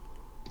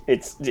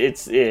 It's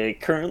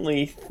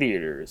currently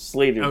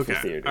slated for Okay.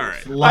 theaters. All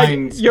right.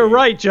 Lionsgate. You're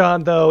right,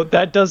 John, though.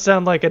 That does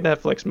sound like a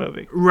Netflix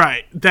movie.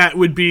 Right. That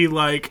would be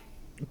like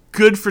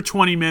good for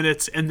 20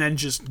 minutes and then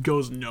just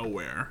goes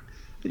nowhere.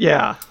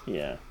 Yeah.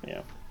 Yeah.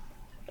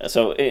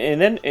 So,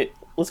 and then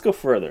let's go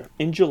further.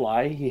 In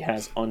July, he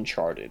has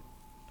Uncharted,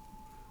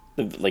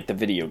 the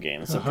video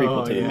game. It's a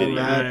prequel to the video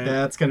game.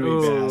 That's gonna be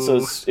Ooh. bad. So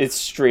it's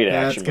straight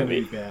That's action gonna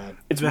movie. be bad.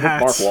 It's with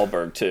That's- Mark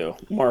Wahlberg too.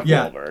 Mark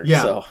Yeah, Wahlberg.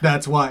 yeah, So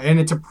that's why. And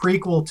it's a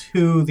prequel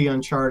to the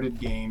Uncharted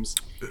games.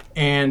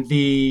 And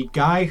the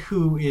guy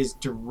who is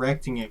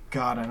directing it,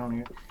 God, I don't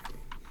even.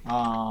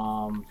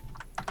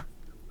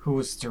 Who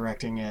was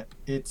directing it?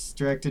 It's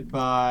directed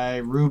by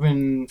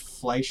Ruben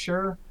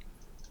Fleischer.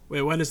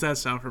 Wait, why does that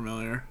sound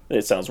familiar?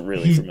 it sounds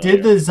really He familiar.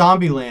 did the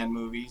Zombieland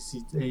movies.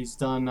 He's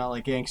done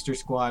like Gangster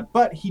Squad,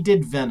 but he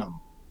did Venom.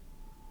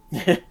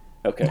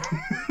 Okay.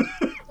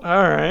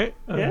 All right.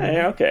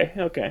 Yeah.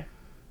 Okay.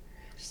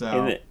 So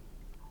And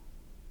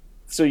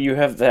so you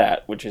have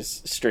that, which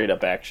is straight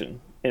up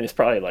action, and it's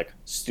probably like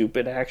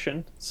stupid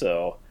action.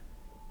 So,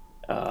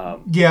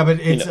 Yeah, but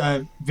it's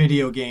a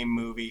video game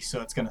movie,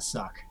 so it's gonna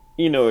suck.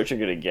 you know what you're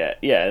gonna get.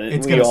 Yeah,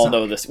 It's we gonna all suck.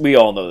 know this. We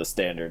all know the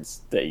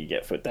standards that you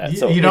get with that.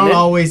 So You and don't then-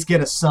 always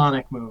get a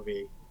Sonic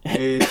movie.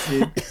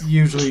 It's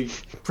usually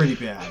pretty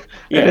bad.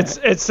 Yeah,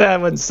 It's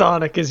sad when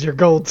Sonic is your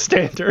gold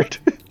standard.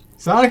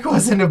 Sonic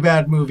wasn't a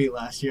bad movie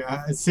last year.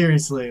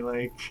 Seriously,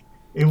 like,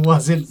 it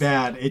wasn't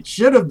bad. It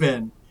should have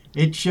been.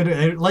 It should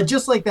have, like,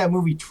 just like that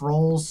movie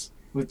Trolls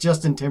with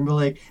Justin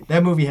Timberlake.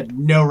 That movie had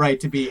no right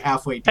to be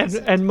halfway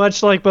decent. and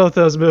much like both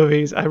those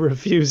movies, I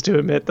refuse to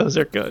admit those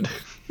are good.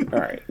 All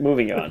right,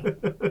 moving on.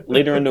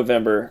 Later in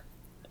November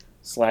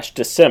 /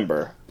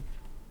 December,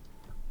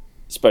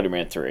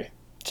 Spider-Man 3.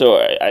 So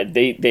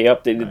they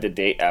updated the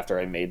date after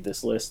I made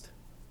this list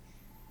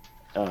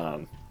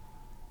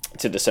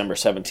to December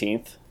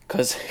 17th.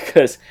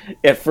 Because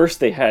at first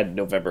they had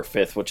November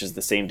 5th, which is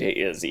the same date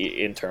as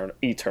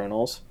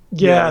Eternals.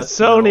 Yeah, that's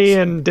Sony nuts.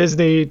 and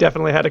Disney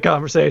definitely had a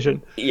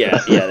conversation. Yeah,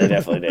 they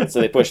definitely did. So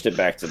they pushed it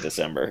back to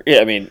December. Yeah,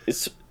 I mean,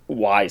 it's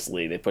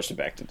wisely they pushed it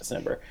back to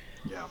December.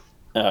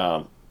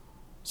 Yeah.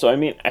 So I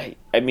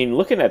mean,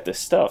 looking at this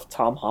stuff,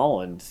 Tom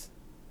Holland,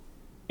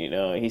 you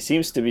know, he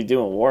seems to be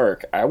doing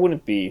work. I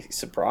wouldn't be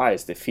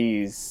surprised if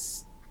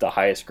he's the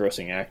highest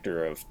grossing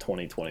actor of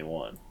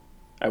 2021.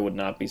 I would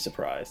not be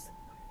surprised.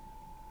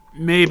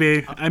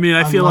 Maybe. I mean,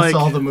 I feel Unless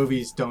like all the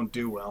movies don't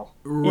do well.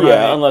 right.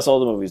 Yeah, unless all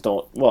the movies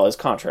don't. Well, his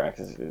contract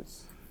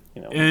is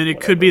you know. And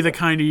it could be the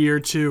kind of year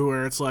too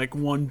where it's like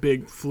one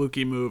big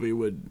fluky movie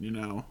would,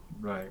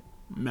 Right.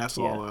 mess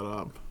all that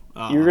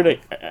up. You're gonna.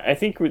 I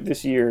think with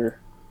this year,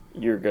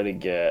 you're gonna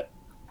get.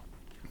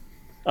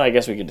 I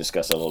guess we could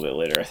discuss it a little bit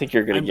later. I think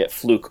you're gonna get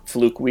fluke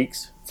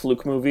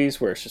movies,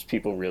 where it's just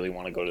people really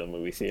want to go to the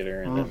movie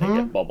theater and then they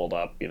get bubbled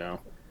up. You know.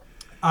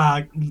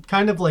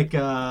 Kind of like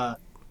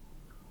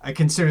I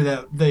consider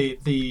that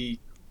the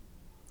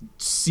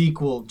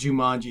sequel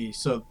Jumanji.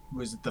 So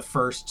was it the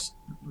first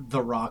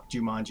The Rock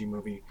Jumanji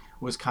movie?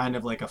 Was kind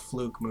of like a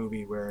fluke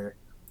movie where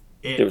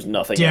it There was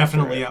nothing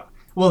definitely. after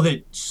Well,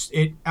 it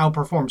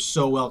outperformed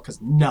so well because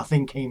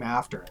nothing came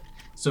after it.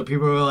 So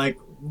people were like,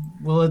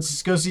 "Well, let's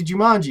just go see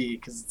Jumanji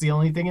because it's the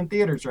only thing in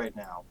theaters right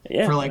now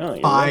Yeah, for like no,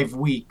 you're 5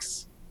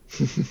 weeks."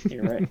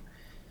 You're right.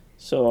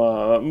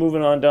 So,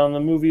 moving on down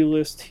the movie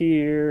list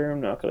here,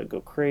 I'm not going to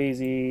go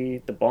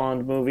crazy. The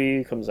Bond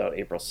movie comes out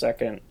April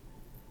 2nd.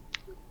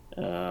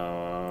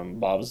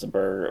 Bob's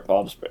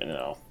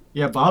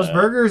Yeah, Bob's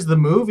Burgers, the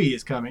movie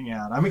is coming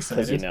out. I'm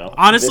excited. because, you know. this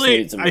Honestly,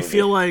 needs a I movie.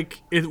 feel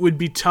like it would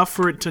be tough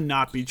for it to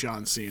not be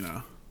John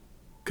Cena.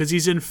 Because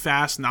he's in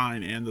Fast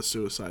 9 and the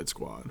Suicide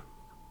Squad.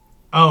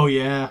 Oh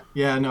yeah,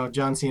 no,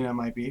 John Cena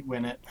might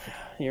win it.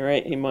 You're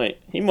right. He might.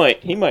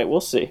 We'll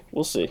see.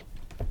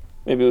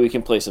 Maybe we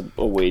can place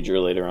a wager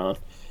later on.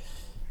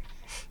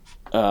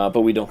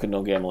 But we don't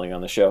condone gambling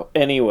on the show.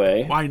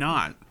 Anyway. Why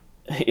not?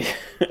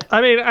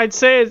 I mean, I'd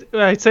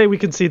say we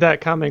can see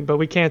that coming, but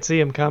we can't see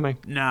him coming.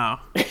 No.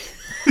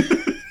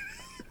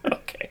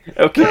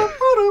 Okay.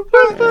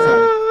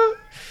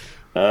 Sorry.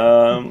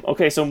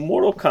 Okay, so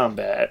Mortal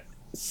Kombat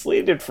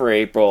slated for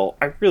April.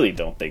 I really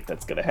don't think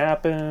that's going to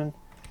happen.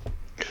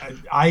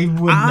 I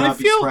would I not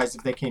be feel- surprised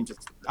if they came to.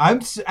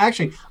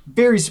 Actually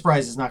very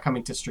surprised it's not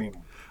coming to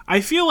streaming. I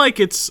feel like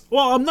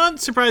I'm not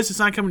surprised it's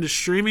not coming to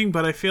streaming,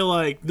 but I feel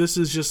like this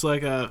is just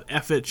like a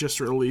F it, just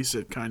release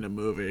it kind of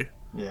movie.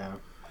 Yeah.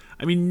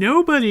 I mean,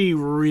 nobody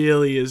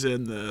really is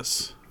in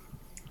this.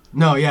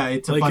 No, yeah,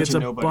 it's a Like, bunch it's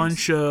of a nobodies.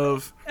 bunch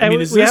of... I And mean,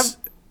 we, is we this...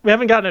 we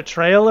haven't gotten a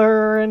trailer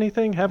or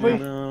anything, have we?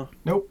 No.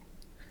 Nope.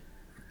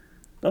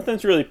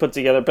 Nothing's really put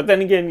together, but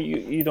then again,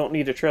 you don't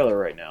need a trailer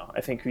right now. I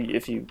think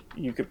if you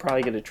could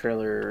probably get a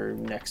trailer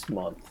next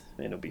month,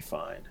 it'll be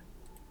fine.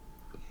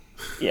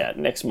 Yeah,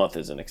 next month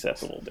is an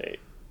acceptable date.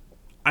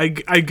 I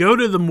go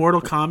to the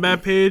Mortal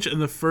Kombat page, and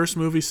the first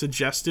movie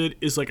suggested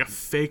is like a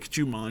fake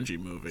Jumanji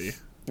movie.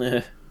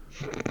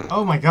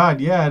 Oh my god,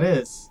 yeah, it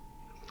is.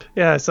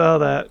 Yeah, I saw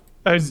that.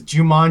 It's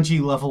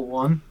Jumanji level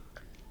 1.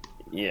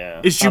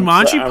 Yeah. Is I'm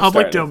Jumanji I'm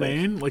public starting to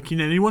think. domain? Like,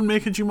 can anyone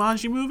make a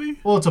Jumanji movie?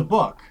 Well, it's a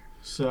book,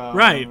 so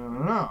Right. I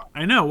don't know.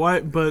 I know,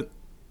 why, but...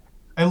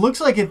 It looks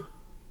like it.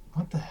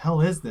 What the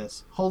hell is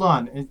this? Hold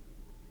on,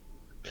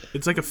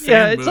 It's like a fan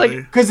Yeah, it's movie.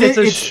 like because it's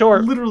a it's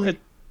short. Literally,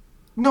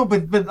 no,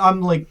 but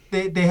I'm like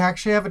they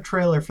actually have a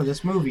trailer for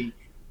this movie,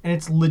 and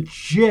it's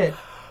legit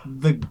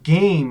the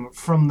game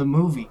from the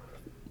movie.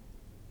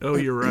 Oh,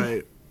 you're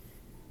right.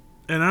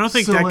 And I don't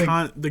think So,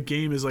 like- the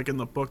game is like in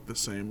the book the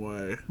same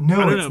way. No,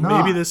 I don't it's know.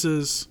 Maybe not. this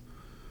is...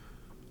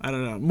 I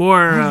don't know.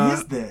 More... What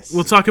is this?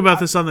 We'll talk about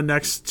this on the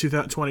next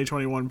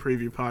 2021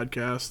 preview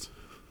podcast.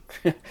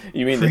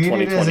 You mean the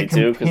Created as a 2022?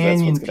 Because that's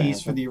companion what's going to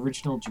piece for the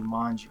original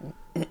Jumanji.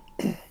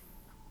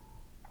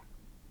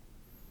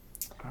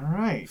 All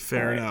right.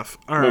 Fair enough.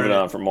 All Moving right.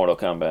 on from Mortal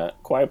Kombat.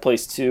 Quiet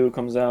Place 2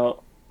 comes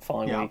out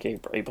following Yeah.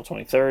 week, April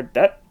 23rd.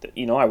 That,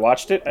 I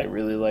watched it. I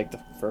really liked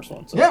the first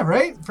one. So, Yeah,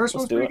 right. First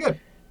Let's one's do pretty it. good.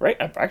 Right?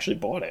 I've actually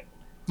bought it.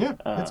 Yeah,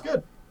 it's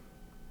good.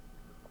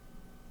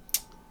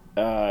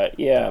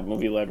 Yeah,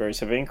 movie libraries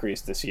have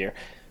increased this year.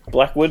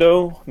 Black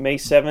Widow, May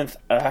 7th.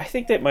 I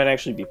think that might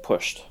actually be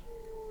pushed.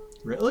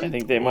 Really? I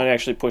think they might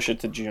actually push it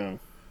to June.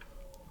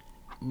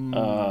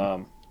 I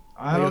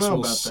I don't guess know we'll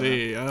about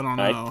see. I don't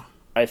know.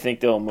 I think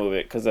they'll move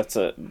it because that's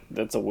a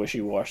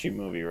wishy-washy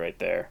movie right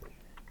there.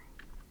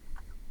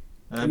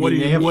 that. What do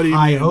you- they have what do you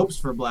high mean? hopes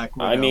for Black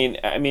Widow.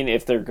 I mean,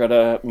 if they're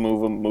gonna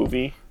move a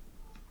movie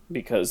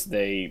because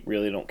they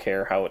really don't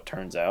care how it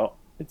turns out,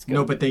 it's gonna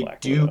no, but be they Black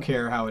do Widow.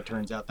 care how it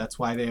turns out. That's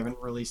why they haven't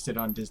released it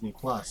on Disney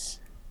Plus.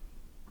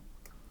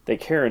 They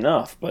care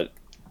enough, but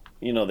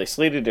they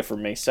slated it for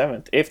May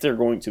 7th. If they're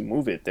going to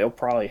move it, they'll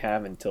probably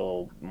have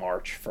until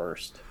March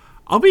 1st.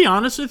 I'll be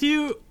honest with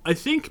you. I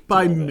think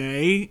by love it.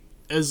 May,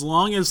 as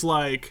long as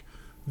like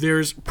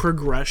there's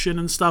progression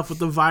and stuff with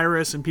the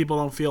virus and people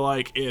don't feel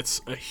like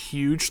it's a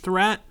huge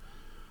threat,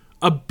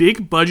 a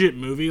big budget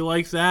movie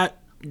like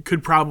that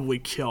could probably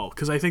kill.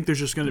 Because I think there's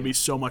just going to be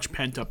so much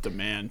pent up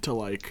demand to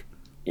like,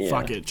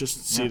 fuck it,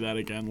 just see that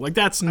again. Like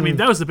that's, I mean,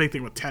 that was the big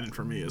thing with Tenet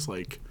for me is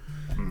like,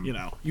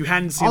 you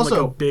hadn't seen like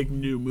Also- a big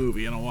new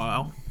movie in a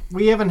while,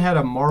 We haven't had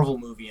a Marvel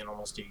movie in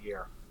almost a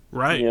year.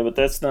 right? Yeah, but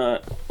that's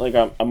not like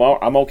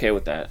I'm okay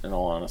with that. In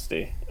all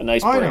honesty, a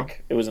nice I know.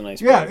 break. It was a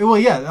nice Yeah, break. well,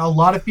 yeah. A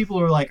lot of people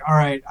are like, "All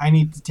right, I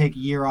need to take a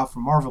year off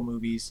from Marvel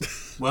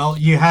movies." Well,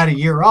 you had a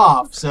year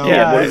off, so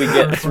Yeah, what did we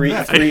get? from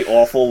that. Three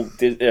awful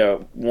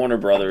Warner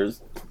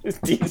Brothers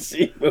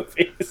DC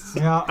movies.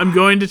 Yeah, I'm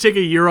going to take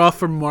a year off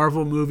from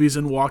Marvel movies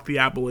and walk the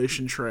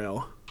Appalachian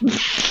Trail.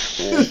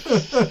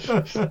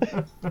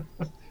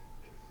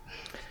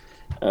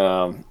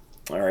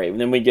 All right, and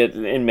then we get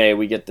in May.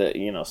 We get the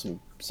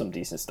some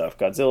decent stuff: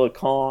 Godzilla,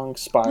 Kong,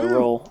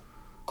 Spiral,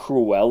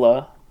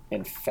 Cruella,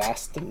 and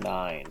Fast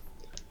 9.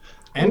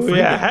 and Ooh, Freaking.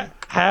 yeah,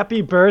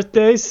 happy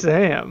birthday,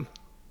 Sam.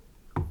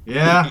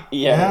 Yeah,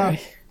 Yeah,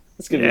 right.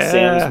 It's gonna be Yeah.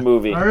 Sam's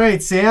movie. All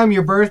right, Sam,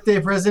 your birthday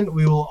present.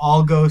 We will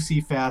all go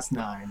see Fast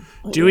 9.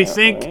 Do we Yeah,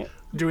 think? right.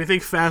 Do we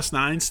think Fast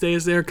 9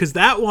 stays there? Because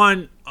that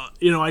one,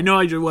 I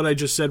know what I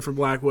just said for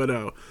Black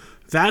Widow.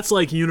 That's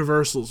like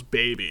Universal's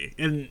baby,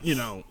 and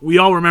we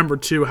all remember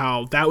too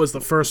how that was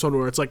the first one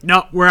where it's like,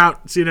 nope, we're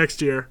out. See you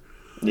next year.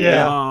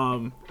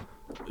 Yeah.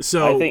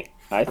 So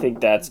I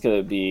think that's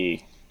gonna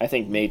be. I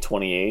think May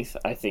 28th.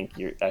 I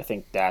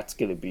think that's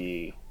gonna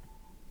be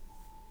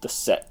the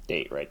set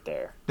date right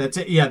there. That's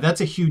it. Yeah,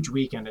 that's a huge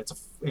weekend. It's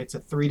a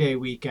 3-day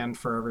weekend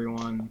for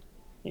everyone.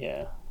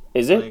 Yeah.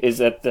 Is it? Like- Is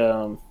that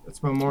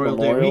It's Memorial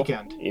Day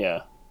weekend.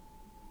 Yeah.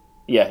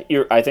 Yeah,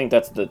 I think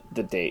that's the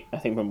date. I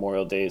think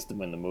Memorial Day is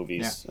when the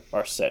movies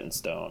are set in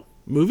stone.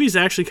 movies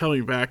actually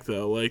coming back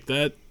though, like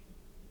that.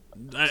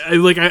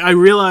 I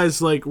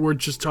realize like we're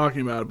just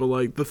talking about it, but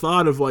like the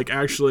thought of like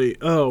actually,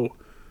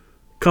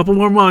 couple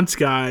more months,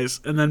 guys,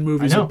 and then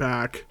movies I know. are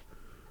back.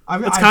 I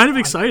It's kind of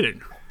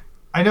exciting.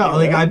 I know.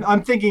 Like Yeah.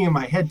 I'm thinking in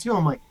my head too.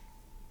 I'm like,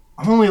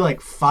 I'm only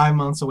like 5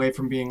 months away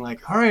from being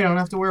like, all right, I don't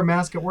have to wear a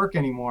mask at work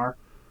anymore.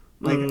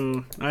 Like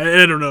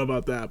I don't know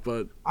about that,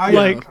 but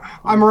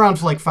I'm around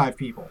for like 5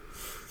 people.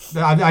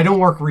 I don't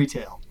work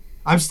retail.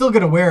 I'm still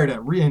gonna wear it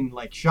in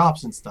like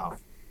shops and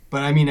stuff.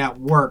 But I mean at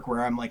work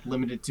where I'm like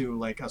limited to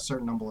like a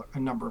certain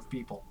number of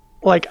people.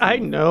 Like, I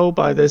know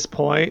by this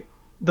point,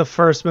 the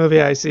first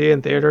movie I see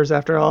in theaters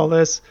after all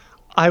this,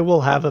 I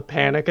will have a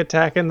panic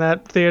attack in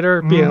that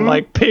theater, being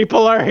like,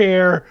 people are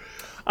here.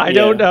 I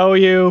don't know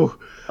you.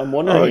 I'm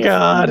wondering. Oh, if-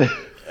 God.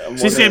 I'm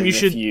See, Sam, wondering you if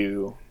should-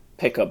 you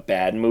pick a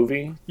bad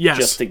movie Yes.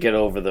 just to get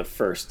over the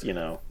first, it's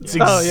Oh,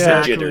 yeah.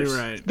 exactly Jitters.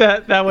 right.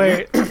 That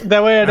way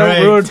I don't All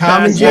right, ruin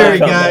Tom and Fast Jerry,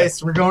 Nine.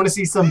 guys. We're going to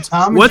see some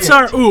Tom and What's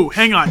Jerry.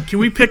 hang on. Can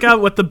we pick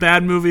out what the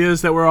bad movie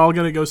is that we're all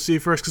going to go see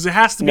first? Because it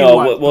has to be No,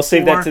 what, we'll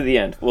save that before? to the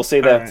end. We'll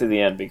save that Alright. to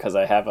the end because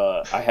I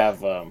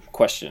have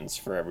questions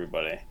for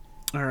everybody.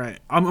 All right.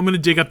 I'm going to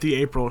dig up the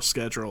April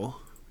schedule.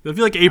 I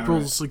feel like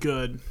April's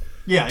good.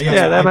 Yeah,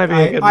 Yeah, that might be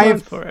a good I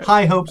month have for it.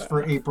 high hopes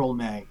for April,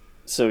 May.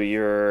 So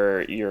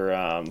your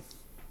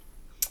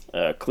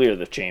Clear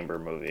the Chamber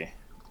movie.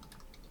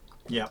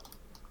 Yep.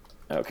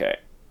 Okay.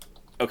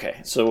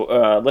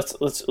 So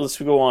let's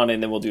go on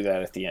and then we'll do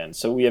that at the end.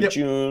 So we have Yep.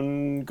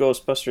 June,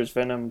 Ghostbusters,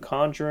 Venom,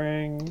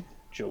 Conjuring.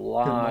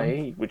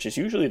 July, which is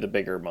usually the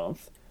bigger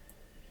month.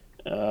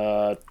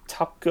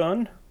 Top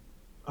Gun,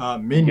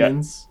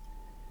 Minions.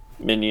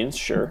 Minions,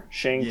 sure.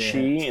 Shang-Chi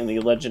and the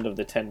Legend of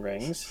the Ten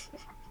Rings.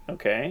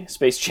 Okay.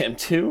 Space Jam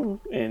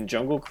 2 and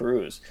Jungle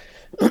Cruise.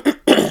 Can't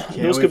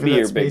Those wait could for be that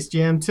your Space big.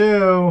 Jam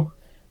 2.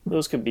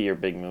 Those could be your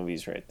big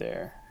movies right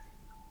there.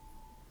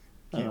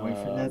 Can't wait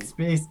for that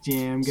Space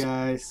Jam,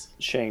 guys.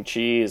 Shang-Chi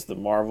is the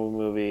Marvel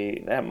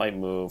movie. That might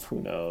move.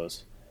 Who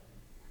knows?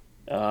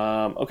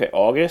 Okay,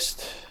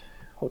 August.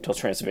 Hotel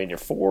Transylvania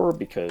 4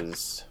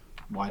 because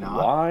Why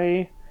not?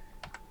 why?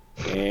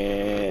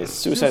 And Suicide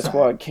Suicide.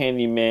 Squad,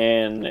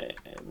 Candyman.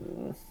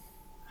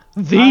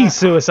 The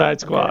Suicide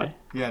Squad. Okay.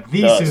 Yeah,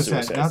 The Suicide,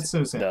 Suicide- not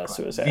Suicide the Squad.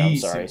 Suicide, The I'm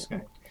sorry.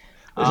 Suicide.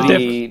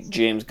 The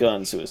James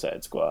Gunn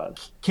Suicide Squad.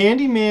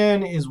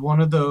 Candyman is one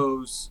of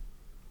those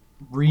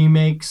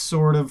remake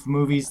sort of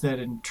movies that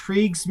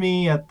intrigues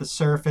me at the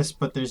surface,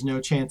 but there's no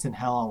chance in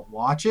hell I'll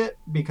watch it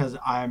because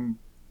I'm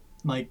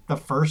like the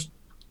first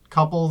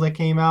couple that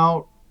came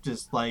out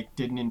just like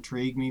didn't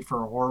intrigue me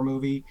for a horror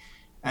movie.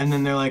 And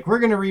then they're like, we're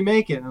gonna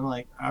remake it, and I'm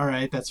like, all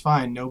right, that's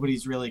fine.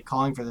 Nobody's really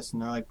calling for this,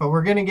 and they're like, but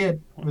we're gonna get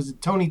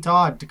Tony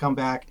Todd to come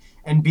back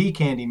and be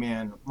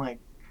Candyman. I'm like,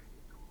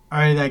 all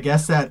right, I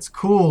guess that's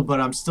cool, but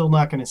I'm still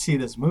not gonna see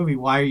this movie.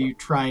 Why are you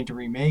trying to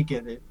remake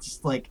it? It's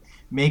just like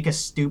make a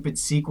stupid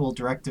sequel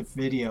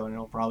direct-to-video, and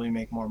it'll probably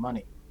make more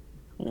money.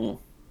 Mm.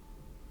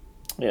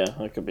 Yeah,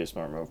 that could be a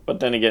smart move.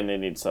 But then again, they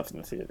need stuff in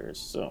the theaters,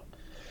 so.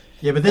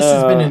 Yeah, but this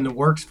has been in the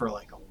works for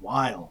like a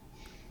while,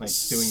 like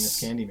doing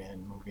this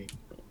Candyman movie.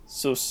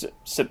 So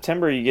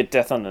September, you get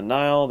Death on the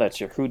Nile. That's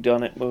your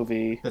whodunit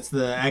movie. That's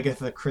the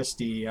Agatha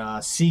Christie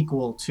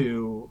sequel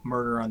to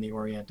Murder on the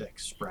Orient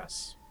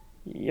Express.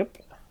 Yep.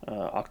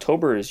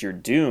 October is your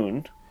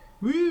Dune.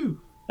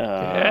 Woo!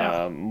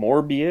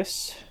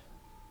 Morbius,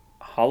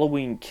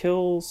 Halloween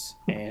Kills,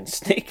 and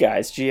Snake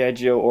Eyes, G.I.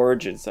 Joe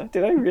Origins.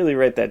 Did I really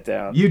write that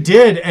down? You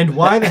did, and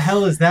why the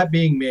hell is that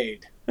being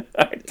made?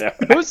 I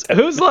don't.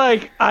 Who's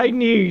like, I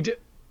need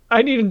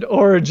an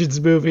Origins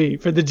movie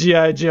for the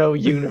G.I. Joe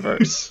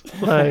universe.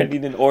 I Like,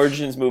 need an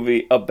Origins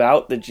movie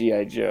about the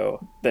G.I.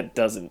 Joe that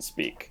doesn't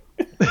speak.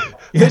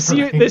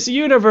 this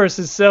universe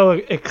is so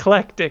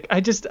eclectic.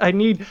 I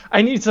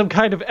need some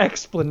kind of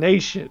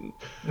explanation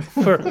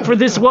for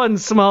this one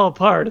small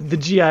part of the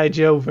G.I.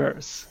 Joe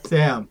verse.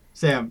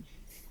 Sam,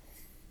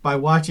 by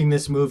watching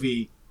this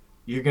movie,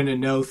 you're gonna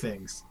know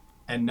things,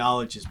 and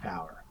knowledge is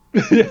power.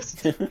 Yes.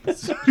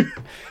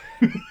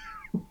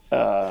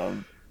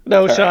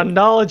 No, Sean, right.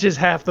 knowledge is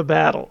half the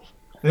battle.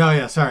 Oh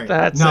yeah, sorry.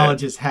 That's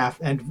knowledge is half,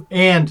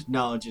 and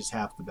knowledge is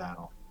half the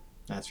battle.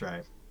 That's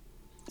right.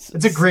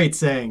 It's a great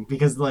saying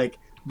because like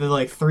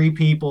the three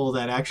people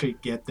that actually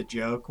get the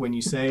joke when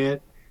you say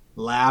it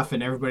laugh,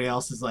 and everybody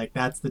else is like,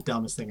 "That's the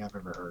dumbest thing I've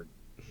ever heard."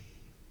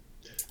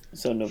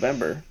 So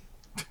November,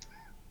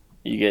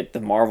 you get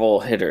the Marvel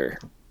hitter,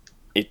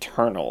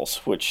 Eternals,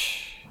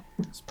 which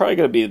is probably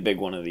going to be the big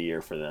one of the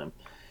year for them.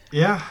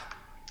 Yeah.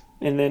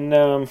 And then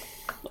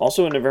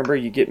also in November,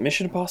 you get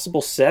Mission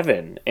Impossible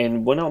 7.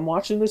 And when I'm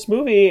watching this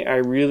movie, I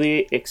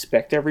really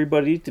expect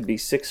everybody to be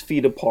 6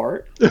 feet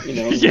apart. You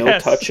know, no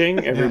Yes.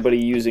 touching. Everybody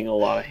using a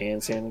lot of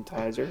hand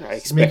sanitizer. I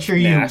expect Make sure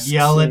you masks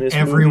yell in at this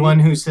everyone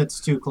movie. who sits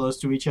too close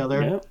to each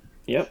other.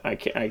 Yep. I'm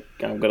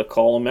going to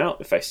call them out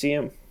if I see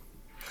them.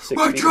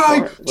 6 I feet tried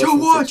apart, less to than 6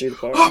 watch feet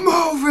apart. a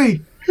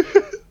movie.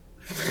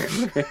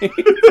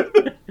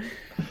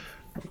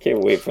 I can't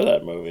wait for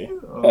that movie.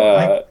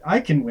 I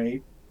can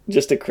wait.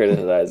 Just to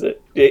criticize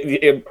it.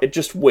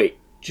 Just wait.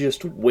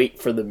 Just wait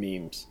for the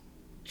memes.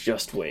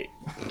 Just wait.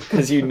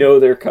 Because you know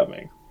they're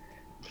coming.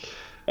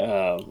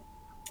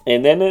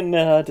 And then in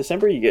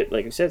December, you get,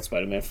 like I said,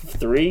 Spider-Man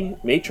 3,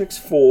 Matrix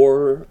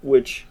 4,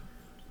 which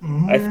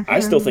I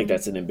still think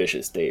that's an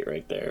ambitious date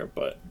right there.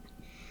 But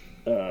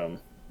and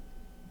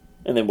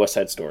then West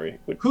Side Story.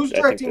 Which Who's I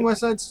think directing that-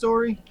 West Side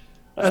Story?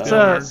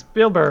 That's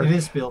Spielberg. It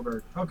is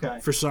Spielberg. Okay.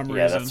 For some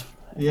Yeah, reason.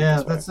 Yeah,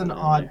 why I that's an put it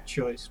in odd there.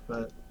 choice,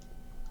 but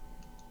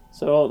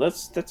So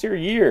that's your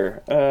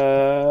year.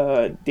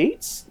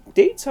 Dates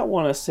I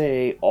want to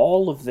say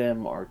all of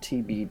them are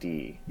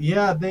TBD.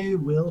 yeah, they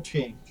will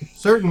change.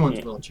 Certain ones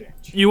Yeah. will change.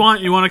 You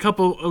want a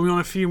couple? We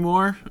want a few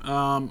more.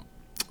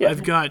 Yeah.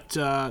 I've got.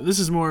 This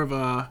is more of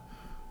a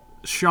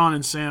Sean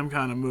and Sam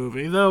kind of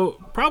movie, though.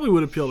 Probably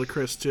would appeal to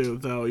Chris too,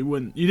 though. You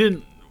wouldn't. You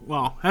didn't.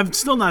 Well, I've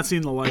still not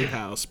seen The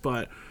Lighthouse,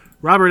 but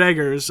Robert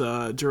Eggers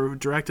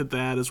directed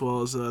that as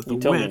well as The You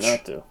told Witch. me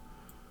not to.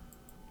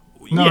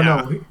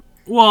 No.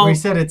 Well, We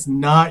said it's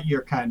not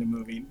your kind of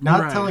movie. Not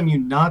Right. telling you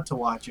not to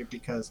watch it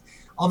because,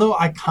 although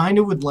I kind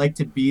of would like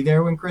to be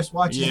there when Chris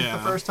watches it Yeah.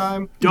 the first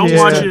time. don't Yeah.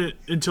 watch it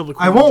until the.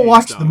 I won't quarantine's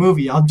watch done. the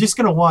movie. I'm just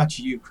gonna watch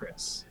you,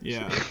 Chris.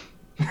 Yeah.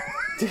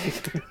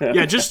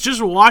 Yeah,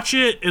 just watch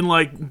it and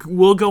like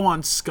we'll go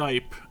on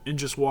Skype and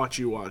just watch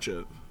you watch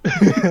it.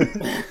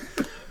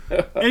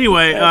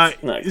 Anyway,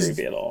 That's not is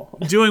creepy at all.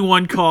 doing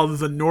one called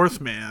The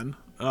Northman,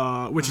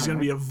 which is going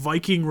to be a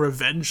Viking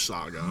revenge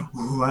saga,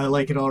 Ooh, I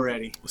like it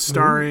already.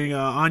 starring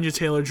Anya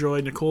Taylor-Joy,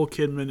 Nicole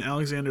Kidman,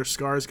 Alexander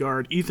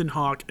Skarsgård, Ethan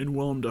Hawke, and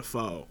Willem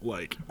Dafoe.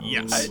 Like,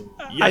 yes, Ooh.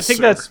 yes, I think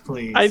sir. that's.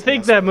 Please. I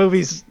think yes, that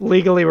movie's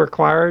legally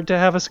required to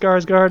have a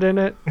Skarsgård in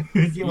it. well,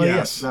 Yes.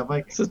 yes, that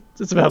Viking.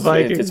 It's about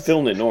Vikings. It's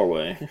filmed in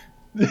Norway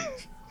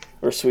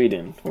or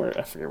Sweden, where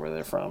I forget where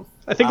they're from.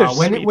 I think they're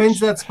When's Swedish.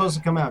 that supposed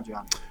to come out,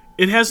 John?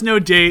 It has no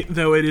date,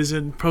 though it is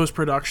in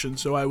post-production,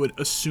 so I would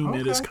assume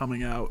it is Okay.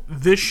 coming out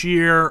this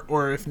year,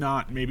 or if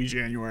not, maybe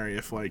January,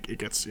 if like it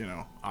gets,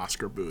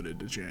 Oscar booted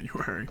to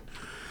January.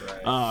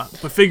 Right.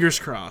 But fingers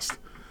crossed.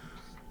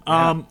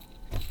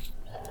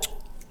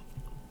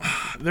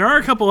 There are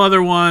a couple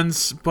other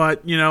ones,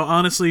 but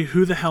honestly,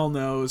 who the hell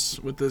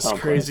knows with this Tom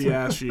crazy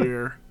ass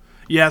year?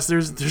 Yes,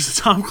 there's a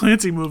Tom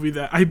Clancy movie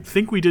that I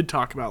think we did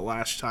talk about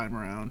last time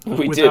around.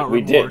 We Without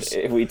did. Remorse,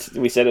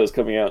 We said it was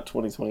coming out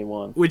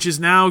 2021. which is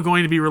now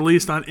going to be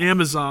released on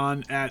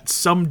Amazon at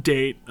some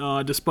date,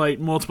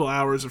 despite multiple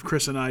hours of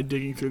Chris and I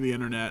digging through the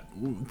internet.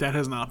 That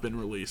has not been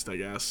released, I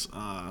guess.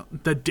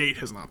 The date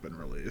has not been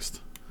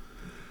released.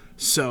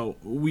 So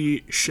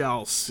we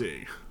shall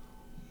see.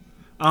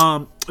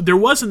 There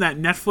wasn't that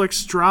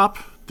Netflix drop.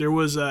 There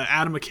was a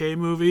Adam McKay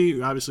movie.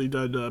 Who obviously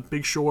did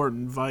Big Short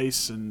and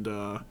Vice and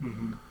a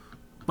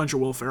bunch of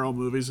Will Ferrell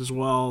movies as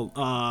well.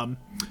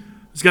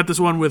 It's got this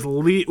one with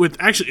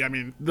actually, I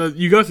mean,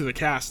 you go through the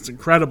cast, it's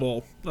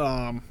incredible.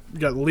 You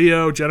got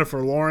Leo,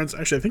 Jennifer Lawrence.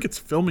 Actually, I think it's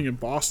filming in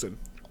Boston.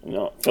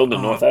 No, filmed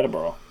in North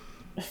Attleboro.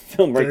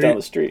 Filmed right down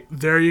the street.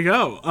 There you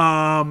go.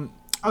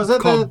 Is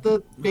that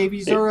the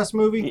Babies R Us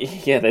movie?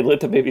 Yeah, they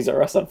lit the Babies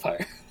R Us on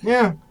fire.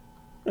 Yeah.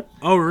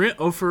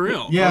 Oh, for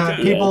real? Yeah,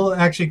 Okay. people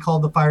actually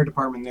called the fire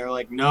department. They're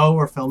like, no,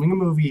 we're filming a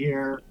movie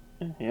here.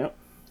 Yep.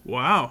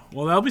 Wow.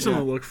 Well, that'll be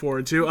something to look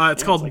forward to.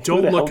 It's called like,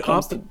 Don't Look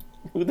Up.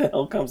 Who the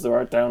hell comes to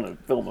our town to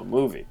film a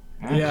movie?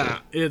 Yeah,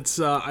 it's.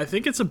 I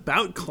think it's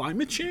about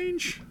climate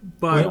change,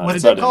 but What's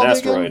It's it about an called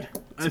asteroid. again?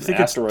 I It's think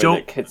an it's asteroid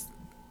don't. that hits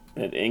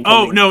an Oh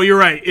incoming- no, you're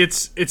right.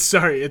 It's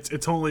sorry.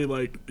 It's only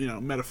like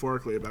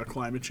metaphorically about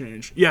climate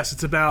change. Yes,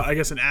 it's about I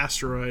guess an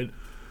asteroid.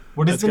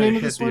 What is that's the gonna name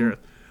of hit this the one? Earth.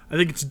 I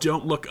think it's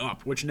Don't Look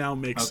Up, which now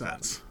makes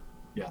sense.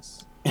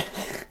 Yes.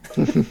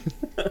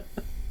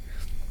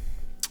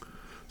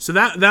 So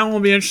that one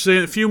will be interesting.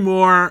 A few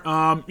more.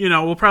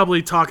 We'll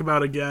probably talk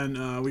about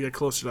again. We get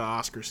closer to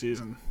Oscar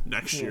season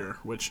next year,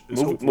 which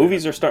is hopefully-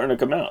 Movies are starting to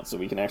come out, so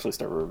we can actually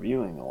start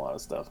reviewing a lot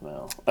of stuff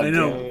now. I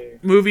know Okay.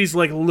 movies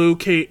like low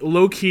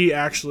key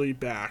actually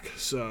back.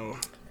 So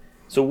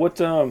So what?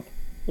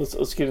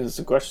 Let's get into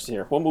some questions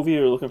here. What movie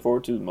are you looking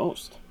forward to the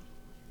most?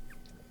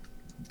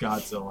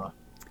 Godzilla.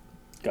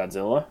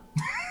 Godzilla.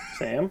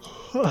 Sam.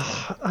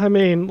 I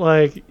mean,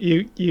 like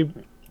you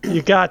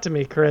got to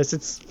me, Chris.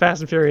 It's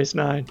Fast and Furious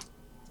 9.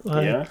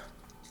 Like, Yeah.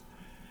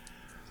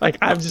 Like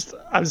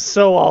I'm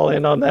so all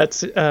in on that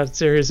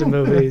series of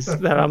movies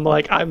that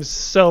I'm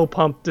so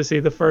pumped to see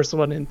the first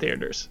one in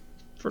theaters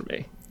for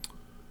me.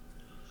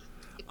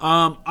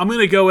 I'm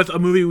gonna go with a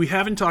movie we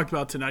haven't talked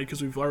about tonight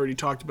because we've already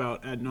talked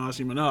about ad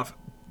nauseum enough.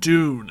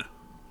 Dune.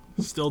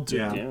 Still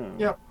Dune. Yeah. Yeah.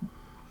 Yep.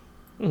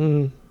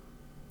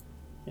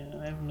 Yeah.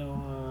 I have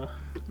no.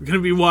 I'm gonna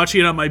be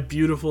watching it on my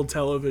beautiful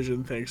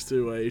television thanks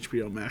to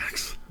HBO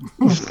Max.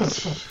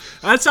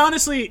 That's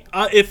honestly,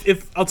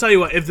 if I'll tell you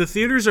what, if the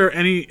theaters are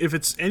if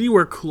it's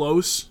anywhere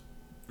close,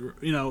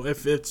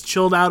 if it's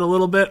chilled out a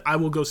little bit, I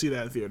will go see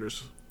that in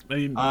theaters. I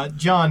mean,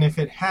 John, if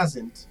it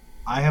hasn't,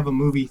 I have a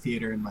movie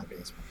theater in my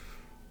basement.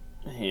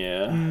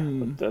 Yeah.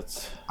 But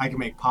that's. I can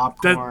make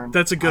popcorn.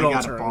 That's a good I got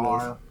alternative. a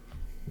bar.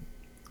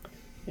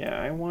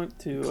 Yeah, I want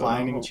to.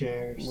 Reclining what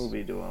chairs.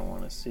 movie do I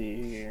want to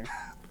see here?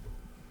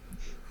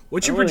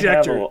 what's I your don't really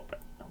have projector?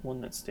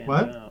 one that stands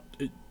What? out.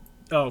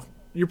 Oh,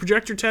 your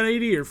projector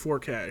 1080 or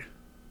 4K?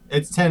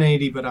 It's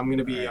 1080, but I'm going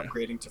to be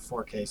upgrading to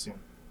 4K soon.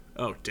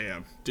 Oh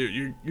damn,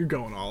 dude, you're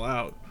going all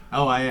out.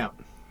 Oh, I am.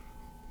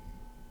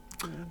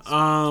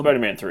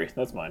 Spider-Man 3.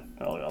 That's mine.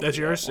 I'll That's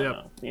do yours? that one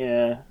Yep. out.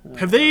 Yeah.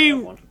 Have they?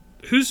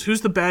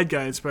 Who's the bad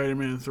guy in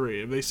Spider-Man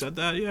 3? Have they said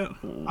that yet?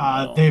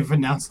 They've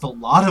announced a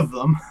lot of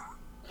them.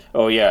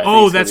 Oh yeah. I think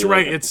Oh, it's gonna that's be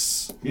right. like a-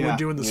 It's Yeah. we're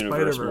doing the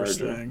Universe Spider-Verse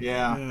merger. thing.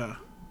 Yeah.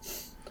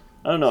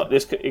 I don't know.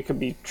 It could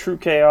be true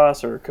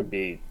chaos or it could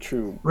be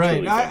true. Right.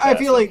 truly I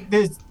feel fantastic. like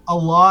there's a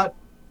lot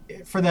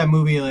for that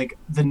movie. Like,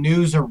 the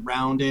news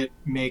around it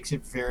makes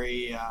it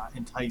very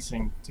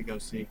enticing to go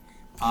see.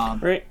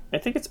 Right. I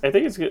think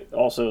it's good.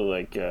 Also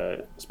like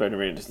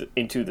Spider-Man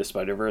Into the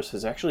Spider-Verse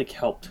has actually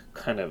helped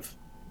kind of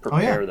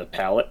prepare the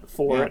palette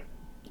for Yeah. it.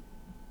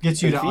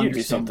 Gets you If to you understand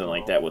do something the like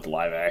world. that with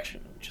live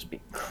action, it would just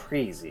be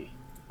crazy.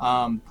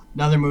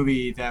 Another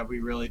movie that we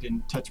really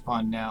didn't touch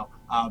upon now,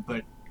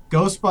 but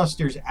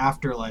Ghostbusters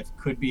Afterlife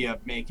could be a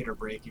make it or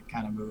break it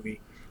kind of movie.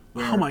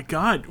 Oh my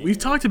god, we've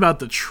talked about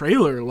the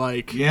trailer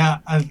like Yeah,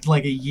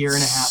 like a year and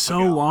a half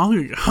so ago. long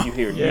ago. You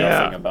hear Yeah.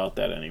 nothing about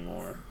that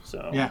anymore.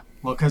 So Yeah,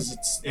 well, because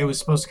it was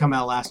supposed to come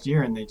out last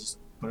year and they just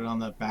put it on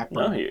the back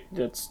burner.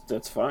 No,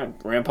 that's fine.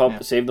 Ramp up, Yeah.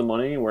 save the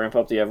money, ramp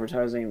up the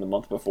advertising the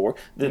month before.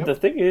 The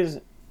thing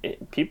is,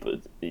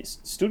 these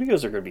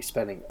studios are going to be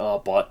spending a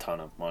butt ton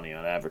of money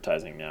on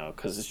advertising now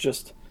because it's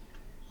just.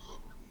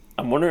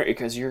 I'm wondering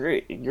because you're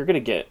going to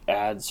get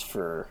ads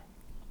for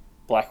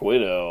Black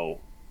Widow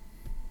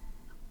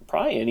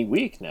probably any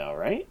week now,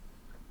 right?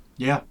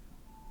 Yeah.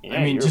 Yeah,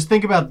 I mean, you're- just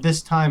think about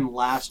this time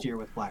last year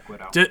with Black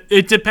Widow.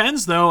 It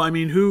depends though. I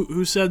mean,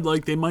 who said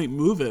like they might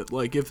move it?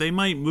 Like if they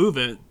might move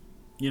it,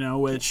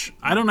 which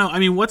I don't know. I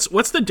mean, what's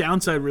the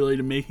downside really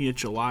to making it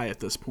July at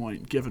this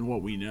point, given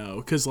what we know?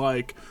 Because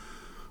like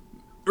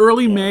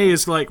early May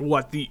is like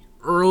what the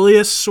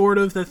earliest sort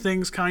of that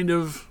things kind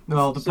of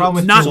Well, the problem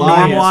with not July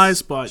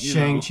normalized, is but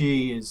Shang-Chi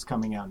is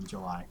coming out in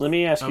July. Let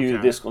me ask you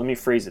Okay. this. Let me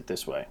phrase it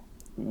this way.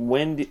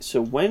 When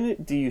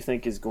do you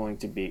think is going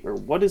to be, or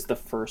what is the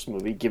first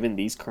movie, given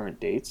these current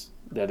dates,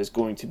 that is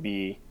going to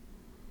be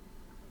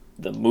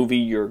the movie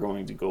you're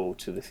going to go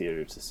to the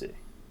theater to see?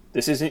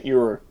 This isn't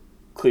your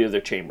Clear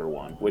the Chamber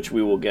one, which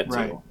we will get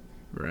Right. to.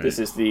 right. This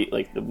is the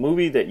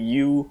movie that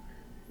you.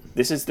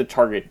 This is the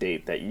target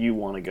date that you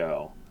want to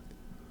go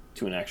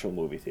to an actual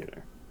movie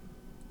theater.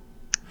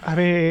 I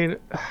mean,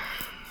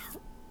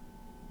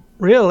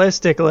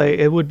 realistically,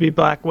 it would be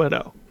Black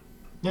Widow.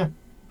 Yeah,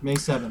 May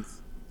 7th.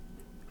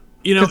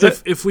 You know,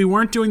 'Cause if we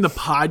weren't doing the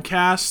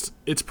podcast,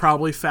 it's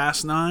probably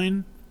Fast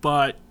 9,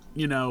 but,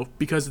 you know,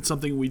 because it's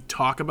something we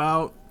talk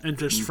about, and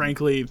just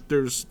frankly,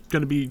 there's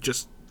going to be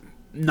just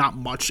not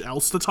much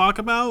else to talk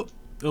about,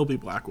 it'll be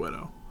Black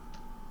Widow.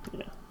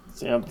 Yeah.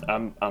 See,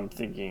 I'm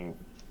thinking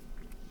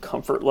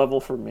comfort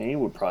level for me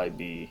would probably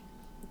be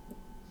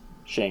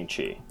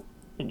Shang-Chi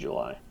in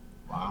July.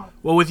 Wow.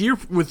 Well, with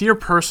your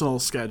personal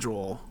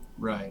schedule,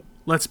 Right.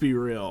 let's be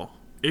real,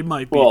 it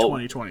might be Well,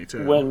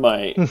 2022. When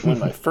my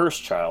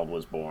first child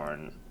was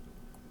born,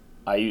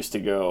 I used to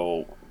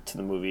go to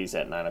the movies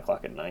at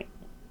 9:00 at night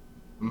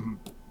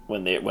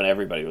when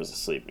everybody was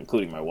asleep,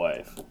 including my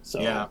wife. So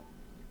Yeah.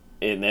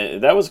 and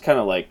that was kind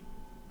of like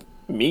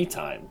me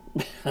time.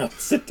 I would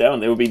sit down,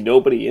 there would be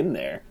nobody in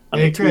there on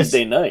Hey, a Chris.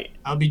 Tuesday night.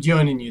 I'll be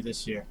joining you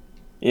this year.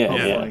 Yeah,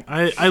 yeah,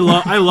 yeah.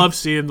 I love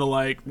seeing the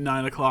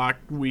 9:00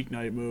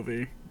 weeknight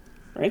movie.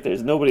 Right,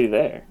 there's nobody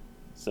there.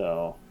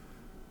 So,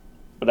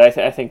 but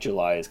I think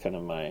July is kind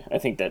of I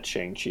think that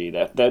Shang-Chi,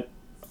 that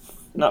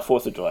not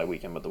 4th of July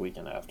weekend, but the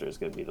weekend after is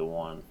going to be the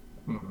one.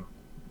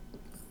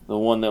 The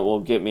one that will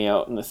get me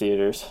out in the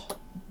theaters,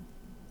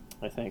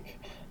 I think.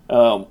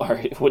 All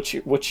right, what's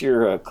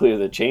your Clear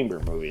the Chamber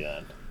movie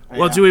then?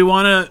 Well, do we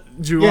want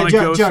to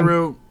go John,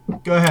 through?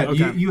 Go ahead.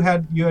 Okay. You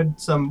had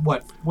some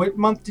what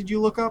month did you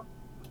look up?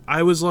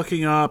 I was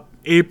looking up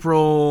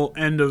April,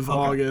 end of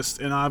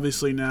August, and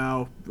obviously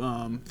now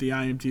the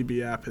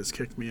IMDb app has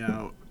kicked me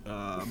out.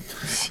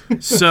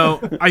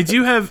 So I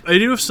do have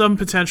some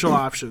potential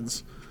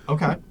options.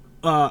 Okay.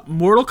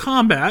 Mortal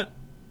Kombat,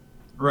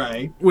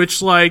 Right.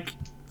 which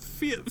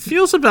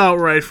feels about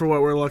right for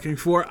what we're looking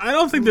for. I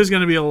don't think there's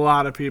going to be a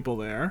lot of people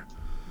there.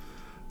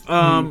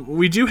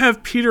 We do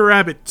have Peter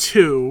Rabbit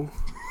 2.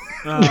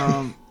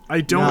 I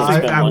don't No,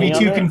 think that I'd one. be on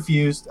too that?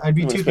 confused. I'd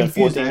be You too spend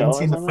confused. I haven't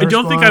seen the $14 first I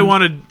don't think I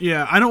one. want to.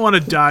 Yeah, I don't want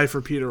to die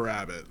for Peter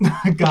Rabbit.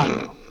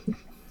 Got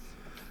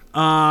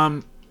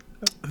it.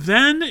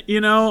 Then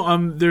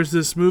there's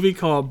this movie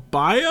called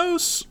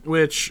BIOS,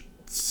 which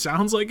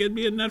sounds like it'd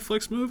be a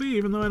Netflix movie,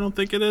 even though I don't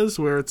think it is.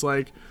 Where it's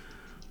like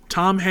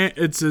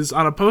it says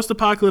on a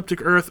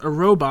post-apocalyptic Earth, a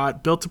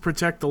robot built to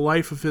protect the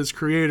life of his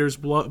creator's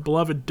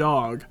beloved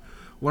dog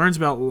learns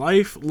about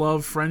life,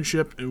 love,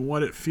 friendship, and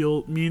what it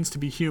means to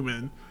be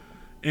human.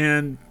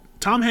 And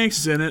Tom Hanks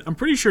is in it. I'm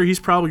pretty sure he's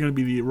probably going to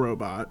be the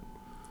robot.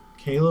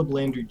 Caleb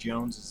Landry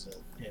Jones is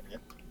in it.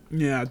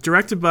 Yeah,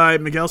 directed by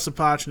Miguel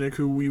Sapochnik,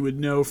 who we would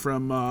know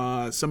from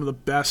some of the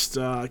best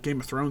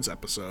Game of Thrones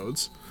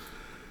episodes.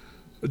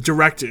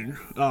 Directing.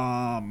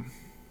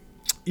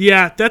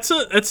 Yeah, that's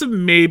a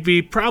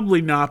maybe,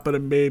 probably not, but a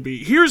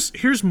maybe.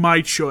 Here's my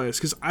choice,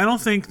 because I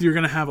don't think you're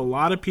going to have a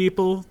lot of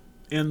people,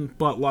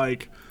 but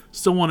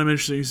still one I'm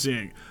interested in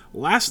seeing.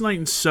 Last Night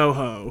in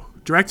Soho,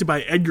 directed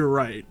by Edgar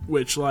Wright,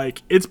 which,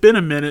 it's been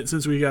a minute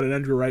since we got an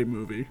Edgar Wright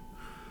movie.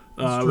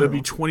 It would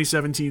be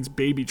 2017's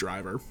Baby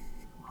Driver.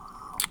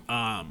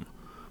 I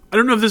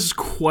don't know if this is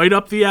quite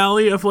up the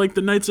alley of,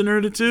 the Knights of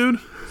Nerditude.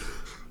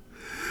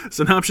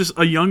 Synopsis: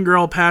 a young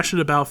girl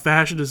passionate about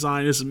fashion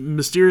design is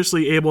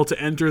mysteriously able to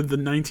enter the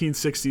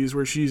 1960s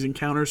where she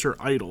encounters her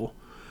idol,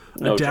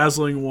 a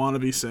dazzling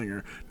wannabe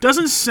singer.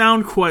 Doesn't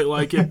sound quite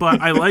like it,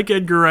 but I like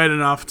Edgar Wright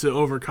enough to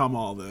overcome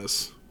all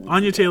this.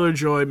 Anya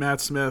Taylor-Joy,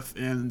 Matt Smith,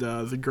 and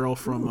the girl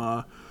from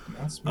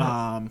Matt Smith.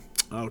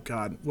 oh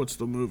god, what's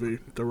the movie?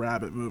 The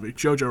Rabbit movie,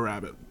 Jojo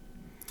Rabbit.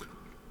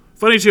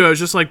 Funny too, I was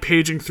just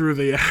paging through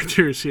the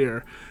actors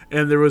here,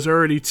 and there was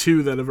already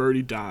 2 that have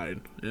already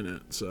died in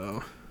it.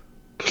 So,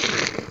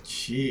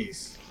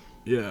 Jeez.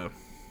 yeah.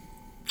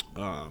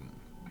 And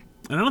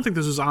I don't think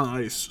this was on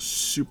ice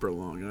super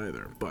long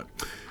either. But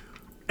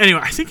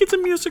anyway, I think it's a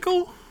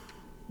musical.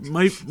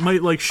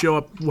 Might show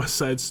up West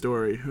Side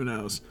Story. Who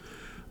knows?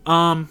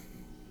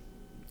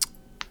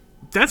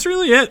 That's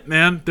really it,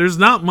 man. There's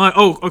not much.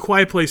 Oh, A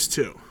Quiet Place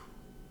 2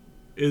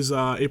 is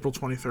April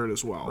 23rd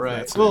as well. Right.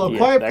 That's Well, it. A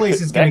Quiet that Place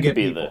could- is going that to could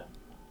get be people.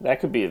 that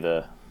could be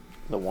the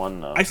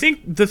one though. I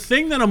think the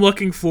thing that I'm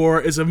looking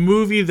for is a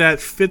movie that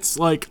fits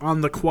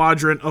on the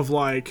quadrant of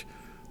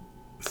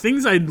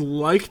things I'd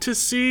like to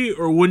see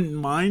or wouldn't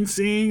mind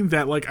seeing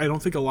that I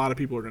don't think a lot of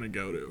people are going to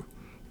go to.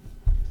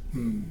 I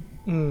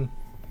don't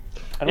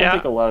Yeah.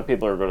 think a lot of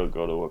people are going to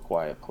go to A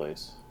Quiet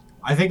Place.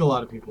 I think a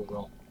lot of people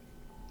will.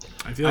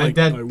 I feel like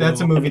That's I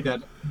a will. movie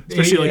that,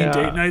 Especially Yeah.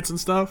 date nights and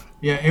stuff.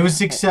 yeah, it was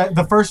success.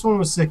 The first one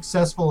was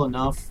successful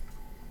enough,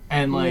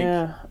 and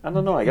Yeah, I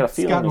don't know. I got a it's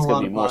feeling gotten it's a going lot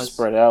to be of more buzz.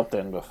 spread out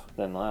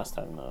than last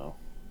time, though.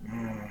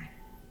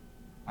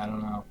 I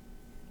don't know.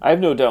 I have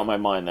no doubt in my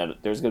mind that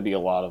there's going to be a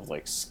lot of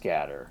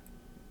scatter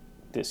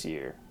this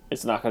year.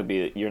 It's not going to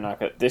be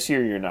this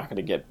year. You're not going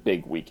to get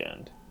big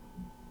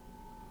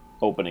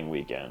opening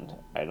weekend.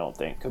 I don't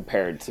think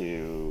compared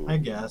to. I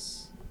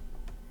guess.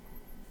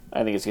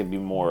 I think it's going to be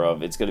more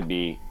of it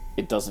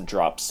doesn't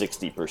drop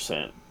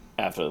 60%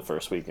 after the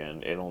first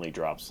weekend. It only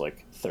drops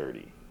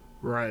 30.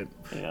 Right.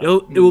 Yeah.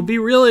 It will be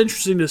real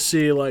interesting to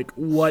see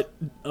what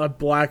a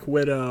Black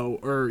Widow,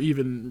 or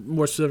even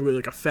more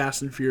specifically a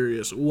Fast and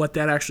Furious, what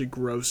that actually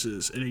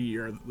grosses in a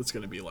year that's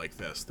going to be like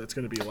this. That's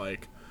going to be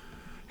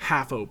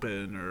half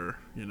open or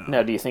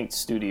Now, do you think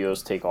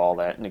studios take all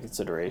that into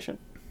consideration?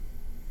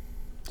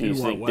 Do you In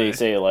what think way? they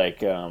say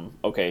like,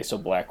 okay, so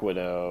Black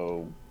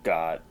Widow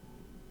got,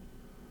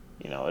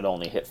 it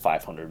only hit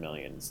 500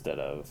 million instead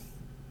of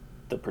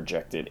the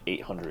projected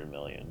 800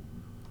 million?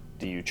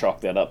 Do you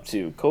chalk that up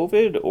to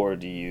COVID, or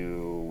do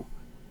you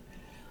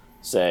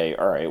say,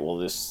 all right, well,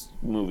 this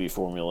movie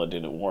formula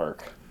didn't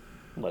work.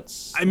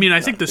 Let's. I mean, I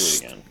not think do it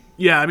again.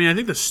 I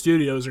think the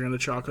studios are going to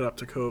chalk it up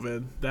to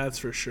COVID. That's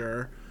for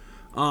sure.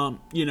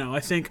 I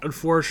think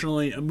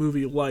unfortunately a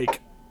movie like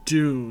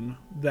Dune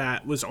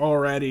that was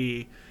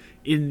already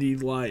in the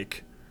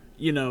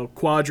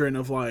quadrant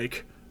of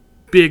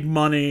big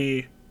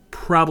money,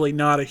 probably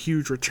not a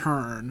huge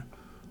return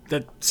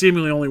that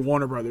seemingly only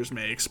Warner Brothers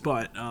makes,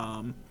 but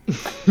Well,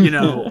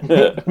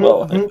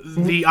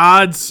 the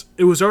odds,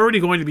 it was already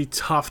going to be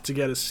tough to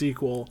get a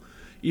sequel,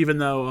 even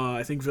though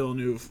I think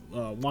Villeneuve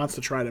wants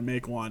to try to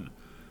make one.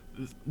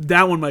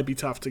 That one might be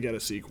tough to get a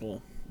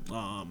sequel,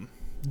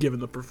 given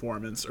the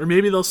performance. Or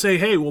maybe they'll say,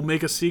 hey, we'll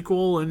make a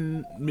sequel,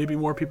 and maybe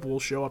more people will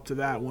show up to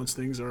that once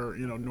things are,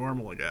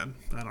 normal again.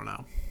 I don't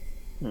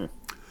know.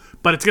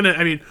 But it's going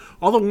to,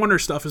 all the Warner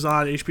stuff is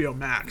on HBO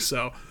Max,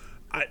 so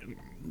I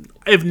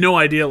have no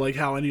idea,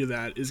 how any of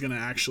that is going to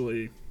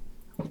actually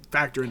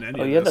factor into any of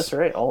this. Oh, yeah, that's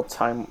right. All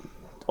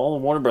the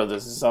Warner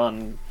Brothers is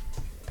on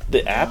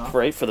the app,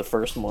 right, for the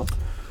first month.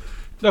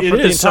 No, It for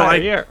the is, so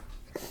entire year.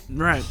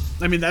 Right.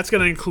 That's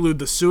going to include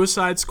the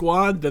Suicide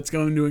Squad. That's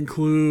going to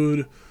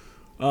include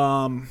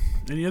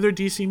any other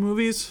DC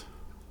movies?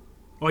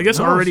 Well, I guess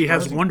it already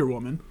has Wonder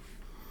Woman.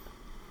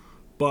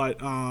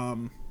 But,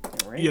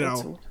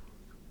 Right,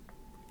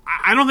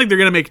 I don't think they're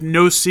going to make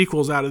no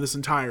sequels out of this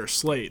entire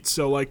slate.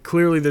 So,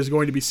 clearly there's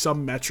going to be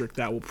some metric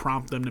that will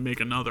prompt them to make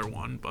another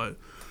one. But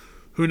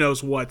who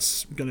knows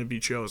what's going to be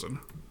chosen.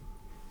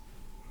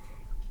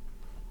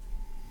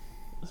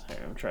 Sorry,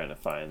 I'm trying to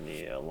find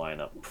the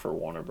lineup for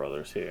Warner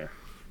Brothers here.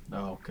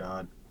 Oh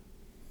God.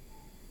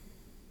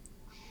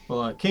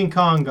 Well, King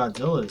Kong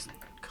Godzilla is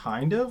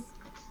kind of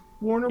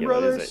Warner Yeah, but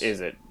Brothers.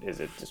 is it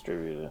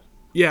distributed?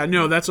 Yeah,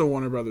 no, that's a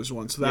Warner Brothers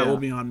one. So that Yeah. will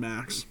be on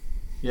Max.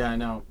 Yeah, I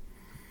know.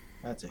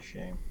 That's a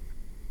shame.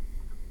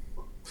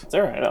 It's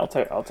all right. I'll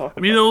talk.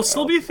 It'll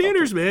still be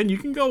theaters, man. You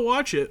can go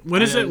watch it.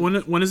 When is it?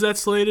 When is that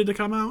slated to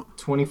come out?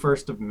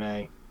 21st of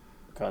May.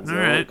 Godzilla, All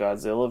right.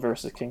 Godzilla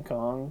versus King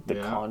Kong, The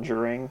Yeah.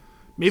 Conjuring.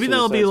 Maybe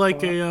that'll be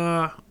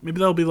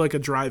Suicide like a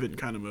drive-in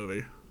kind of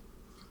movie.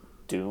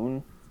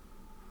 Dune.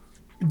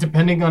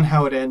 Depending on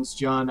how it ends,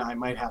 John, I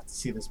might have to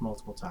see this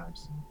multiple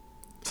times.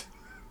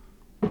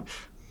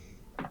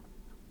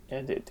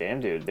 Yeah, damn,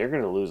 dude, they're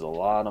gonna lose a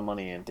lot of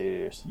money in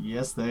theaters.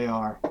 Yes, they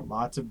are.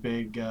 Lots of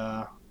big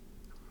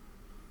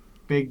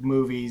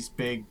movies,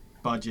 big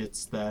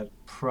budgets that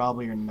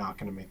probably are not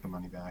going to make the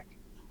money back.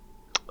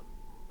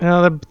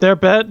 They're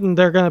betting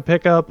they're going to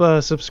pick up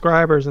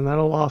subscribers, and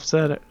that'll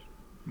offset it.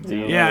 Do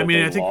you Yeah, know I mean,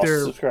 that I think lost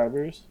they're-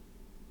 subscribers.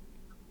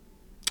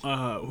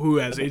 Who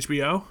has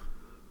HBO?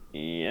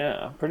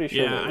 Yeah, I'm pretty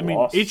sure. Yeah, they I mean,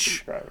 lost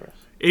subscribers.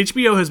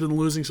 HBO has been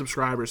losing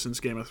subscribers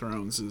since Game of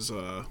Thrones is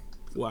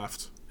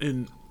left.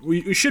 And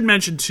we should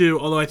mention, too,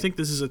 although I think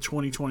this is a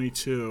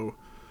 2022,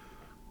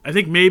 I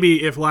think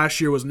maybe if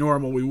last year was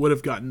normal, we would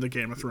have gotten the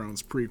Game of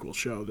Thrones prequel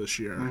show this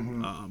year.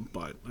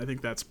 But I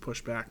think that's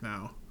pushed back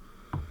now.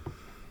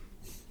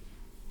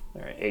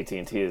 All right,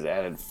 AT&T has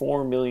added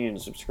 4 million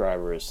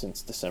subscribers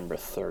since September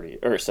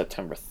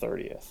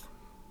 30th.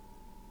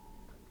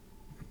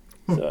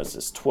 So it's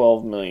just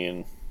 12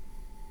 million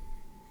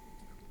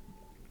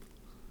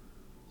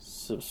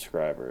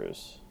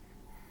subscribers.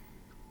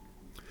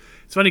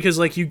 It's funny because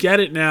you get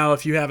it now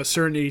if you have a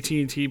certain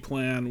AT&T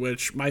plan,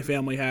 which my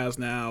family has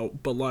now,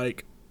 but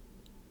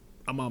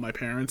I'm on my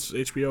parents'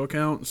 HBO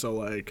account,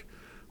 so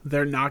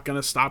they're not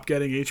gonna stop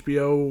getting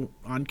HBO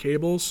on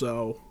cable,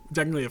 so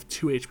technically I have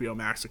 2 HBO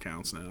Max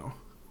accounts now.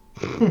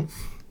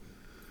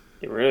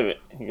 Get rid of it.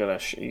 You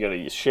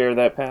gotta share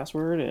that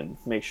password and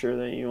make sure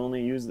that you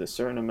only use the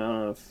certain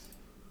amount of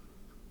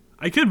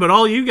I could, but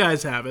all you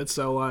guys have it,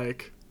 so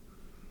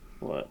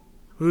what?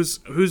 who's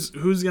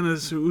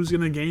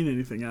gonna gain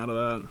anything out of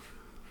that?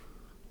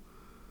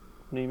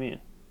 What do you mean?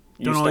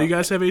 Don't all you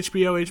guys have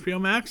HBO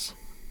Max?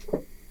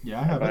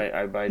 Yeah, I have it.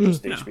 I buy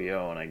just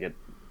HBO and I get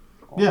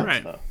all Yeah. that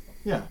Right. stuff.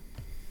 Yeah.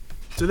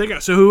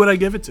 So who would I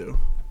give it to?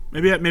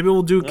 Maybe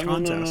we'll do a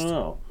contest.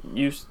 No.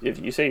 If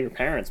you say your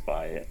parents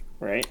buy it,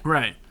 right?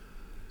 Right.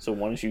 So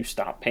once you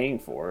stop paying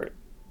for it,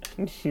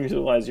 you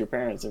utilize your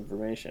parents'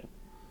 information.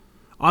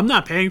 I'm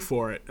not paying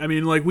for it. I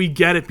mean, we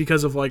get it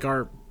because of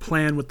our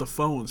plan with the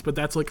phones, but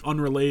that's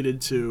unrelated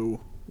to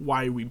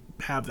why we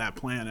have that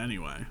plan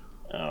anyway.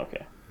 Oh,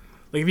 okay.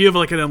 If you have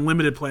an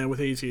unlimited plan with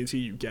AT&T,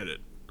 you get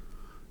it.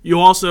 You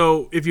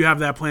also, if you have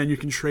that plan, you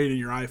can trade in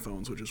your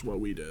iPhones, which is what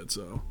we did.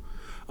 So,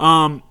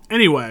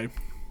 anyway,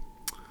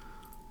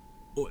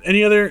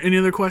 any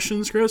other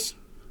questions, Chris?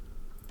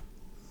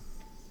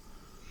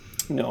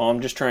 No, I'm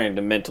just trying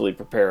to mentally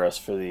prepare us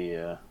for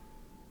the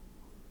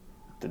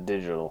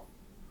digital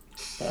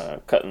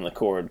cutting the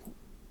cord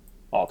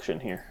auction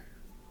here.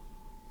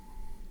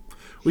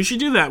 We should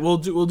do that. We'll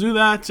do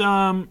that.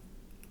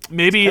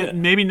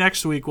 Maybe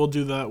next week we'll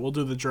do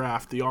the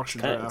draft, the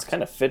auction draft. It's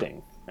kind of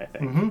fitting, I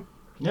think. Mm-hmm.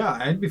 Yeah,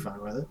 I'd be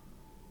fine with it.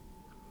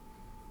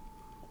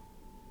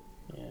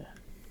 Yeah,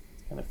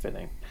 it's kind of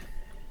fitting.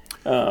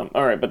 All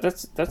right, but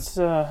that's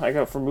I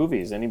got for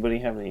movies. Anybody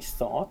have any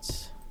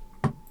thoughts,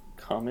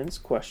 comments,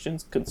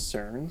 questions,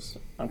 concerns?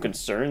 I'm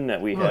concerned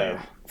that we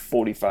have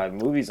 45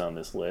 movies on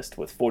this list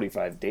with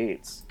 45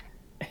 dates,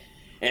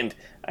 and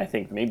I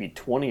think maybe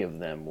 20 of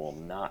them will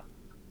not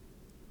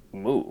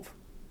move.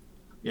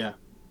 Yeah.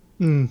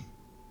 Hmm.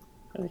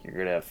 I think you're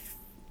gonna have.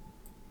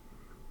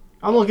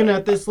 I'm looking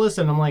at this list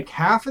and I'm like,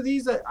 half of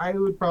these I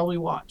would probably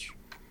watch.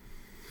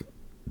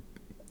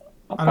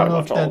 I'll I don't probably know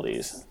watch if all of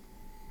that's- these.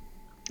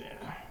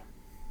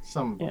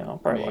 Some. Yeah, I'll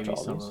probably watch maybe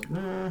all some these. of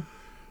them.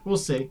 We'll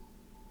see.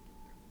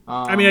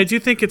 I mean, I do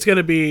think it's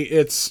gonna be.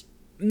 It's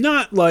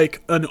not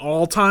like an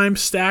all-time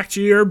stacked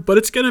year, but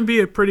it's gonna be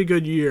a pretty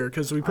good year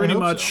because we pretty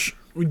hope much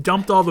we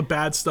dumped all the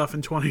bad stuff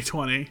in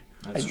 2020.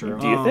 That's true.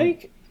 Do you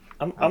think?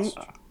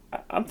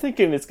 I'm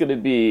thinking it's gonna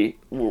be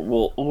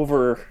we'll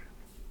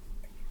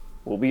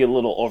be a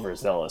little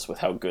overzealous with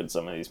how good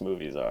some of these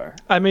movies are,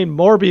 I mean,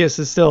 Morbius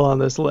is still on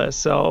this list,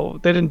 so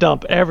they didn't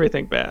dump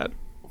everything bad.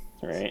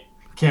 right?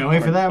 Can't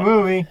wait for that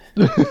movie.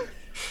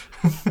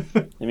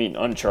 I mean,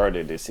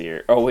 Uncharted is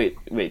here. Oh wait,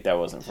 that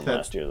wasn't from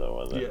That's- last year though,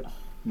 was it? Yeah.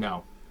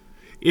 No.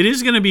 It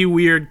is gonna be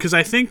weird because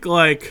I think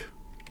like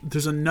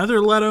there's another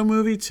Leto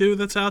movie too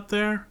that's out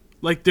there.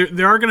 Like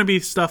there are gonna be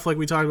stuff like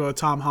we talked about with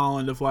Tom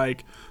Holland of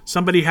like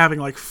somebody having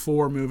like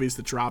 4 movies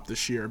that dropped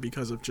this year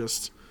because of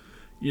just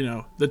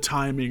the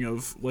timing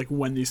of like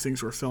when these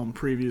things were filmed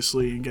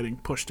previously and getting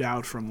pushed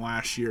out from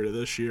last year to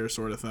this year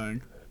sort of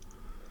thing.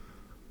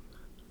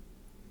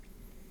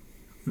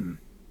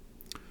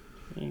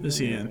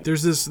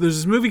 There's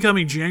this movie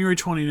coming January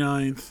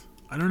 29th.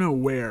 I don't know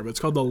where, but it's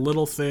called The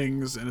Little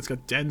Things, and it's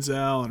got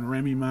Denzel and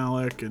Rami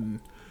Malek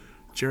and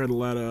Jared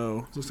Leto.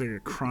 It looks like a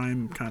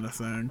crime kind of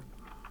thing.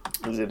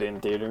 Is it in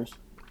theaters?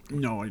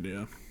 No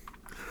idea.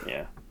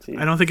 Yeah. See,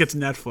 I don't think it's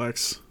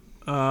Netflix.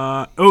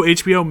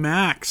 HBO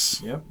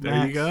Max. Yep, There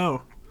Max. you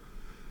go.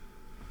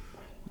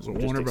 It's a I'm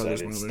just Warner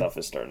Brothers excited movie. stuff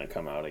is starting to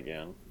come out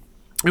again.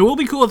 It will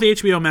be cool with the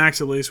HBO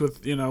Max at least.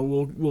 With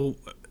we'll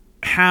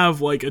have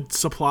like a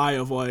supply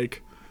of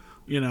like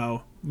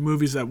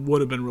movies that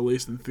would have been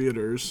released in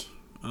theaters.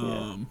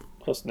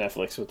 Plus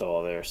Netflix with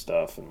all their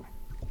stuff and.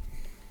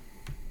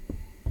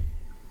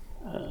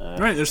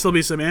 Right, there'll still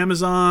be some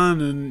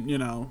Amazon and I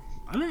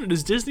don't know.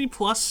 Does Disney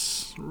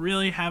Plus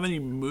really have any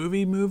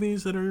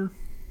movies that are?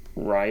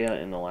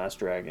 Raya and the Last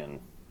Dragon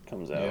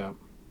comes out Yeah.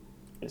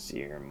 this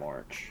year in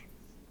March.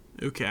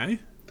 Okay.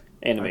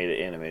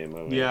 Animated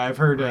movie. Yeah, I've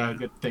heard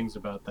good things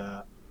about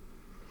that.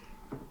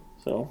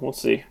 So we'll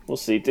see.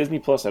 Disney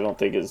Plus, I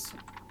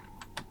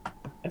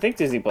think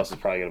Disney Plus is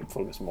probably going to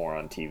focus more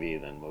on TV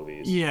than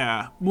movies.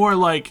 Yeah, more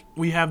like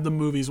we have the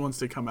movies once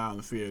they come out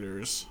in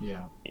theaters.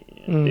 Yeah.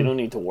 They don't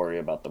need to worry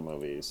about the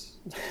movies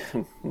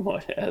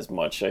as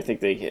much. I think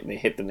they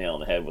hit the nail on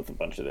the head with a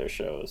bunch of their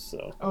shows.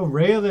 So. Oh,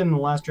 Raya and the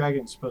Last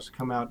Dragon is supposed to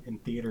come out in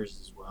theaters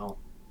as well.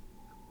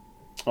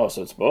 Oh,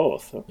 so it's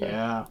both. Okay.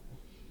 Yeah.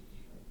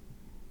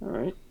 All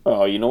right.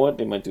 Oh, you know what?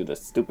 They might do the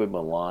stupid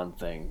Milan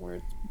thing where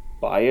it's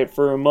buy it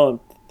for a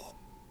month.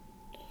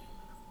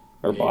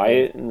 Or buy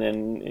it and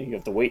then you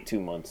have to wait 2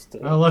 months to.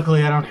 Well,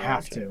 luckily I don't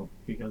have to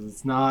because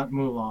it's not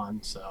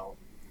Mulan, so.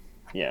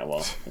 Yeah,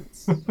 well,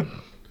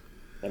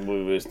 that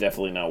movie was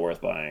definitely not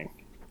worth buying.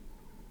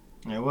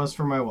 It was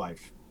for my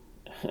wife.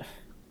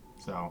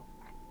 So.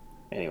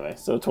 Anyway,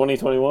 so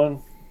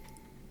 2021.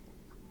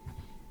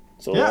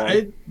 So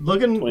Yeah,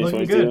 looking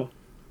 2022 good.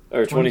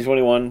 or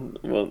 2021.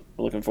 Well,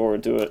 looking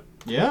forward to it.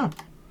 Yeah.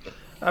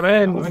 I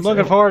mean, excited.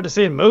 looking forward to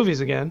seeing movies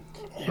again.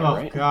 Oh,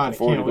 right? God, I Looking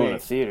forward can't to going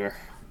wait. to theater.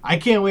 I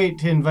can't wait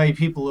to invite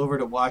people over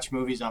to watch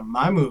movies on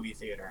my movie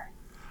theater.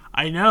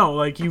 I know,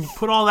 like you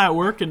put all that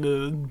work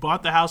into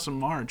bought the house in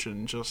March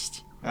and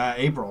just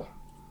April.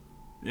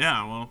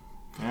 yeah, well,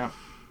 Yeah.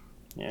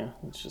 Yeah,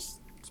 it's just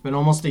It's been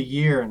almost a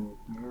year and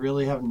we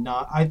really have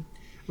not.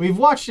 We've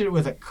watched it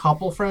with a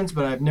couple friends,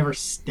 but I've never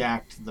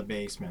stacked the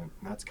basement.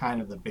 That's kind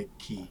of the big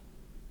key.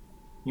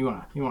 You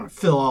wanna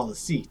fill all the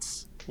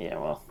seats. yeah.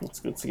 Well, let's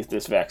get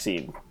this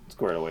vaccine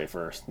squared away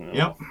first. And then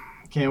Yep.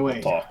 Can't we'll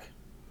wait. talk.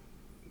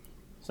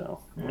 So,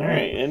 all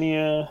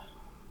right.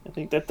 I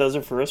think that does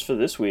it for us for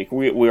this week.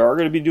 We are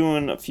going to be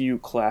doing a few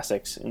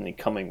classics in the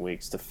coming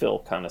weeks to fill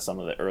kind of some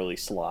of the early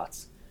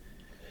slots.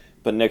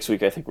 But next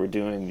week, I think we're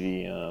doing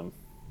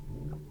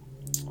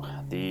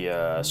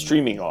the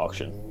streaming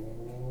auction.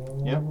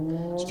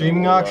 Yep.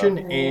 Streaming auction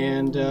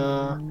and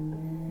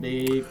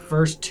the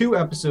first 2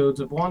 episodes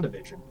of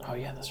WandaVision. Oh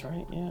yeah, that's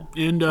right. Yeah.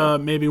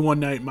 and maybe one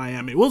night in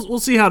Miami. We'll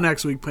see how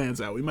next week plans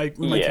out. We might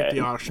kick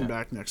the auction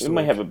back next We week.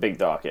 might have a big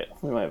docket.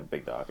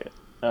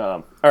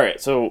 All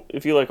right, so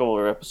if you like all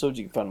our episodes,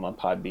 you can find them on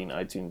Podbean,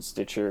 iTunes,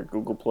 Stitcher,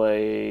 Google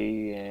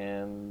Play,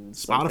 and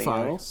something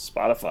Spotify. else.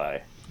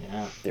 Spotify.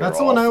 Yeah. They're That's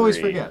the one I all always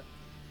free. forget.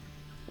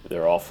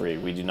 They're all free.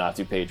 We do not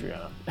do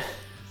Patreon.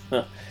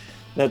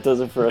 that does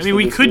it for us. I mean, for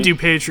we this could week. do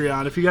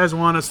Patreon if you guys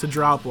want us to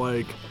drop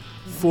like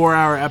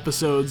 4-hour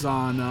episodes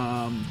on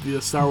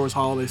the Star Wars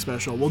Holiday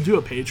Special. We'll do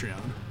a Patreon,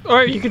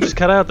 Or you could just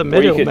cut out the Or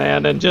you could-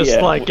 middleman and just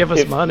yeah, give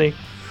us money.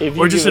 If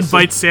you or just give us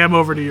invite Sam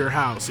over to your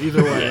house.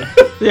 Either way.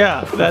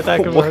 Yeah, that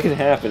could what work. can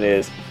happen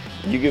is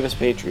you give us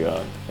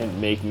Patreon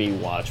and make me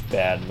watch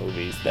bad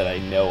movies that I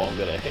know I'm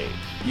gonna hate.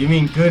 You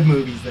mean good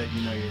movies that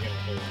you know you're gonna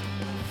hate?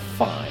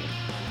 Fine,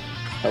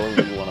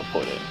 however you want to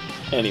put it.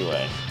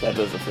 Anyway, that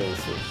does it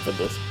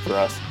for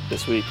us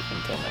this week.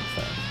 Until next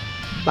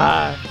time.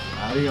 Bye.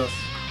 Adios.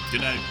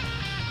 Good night.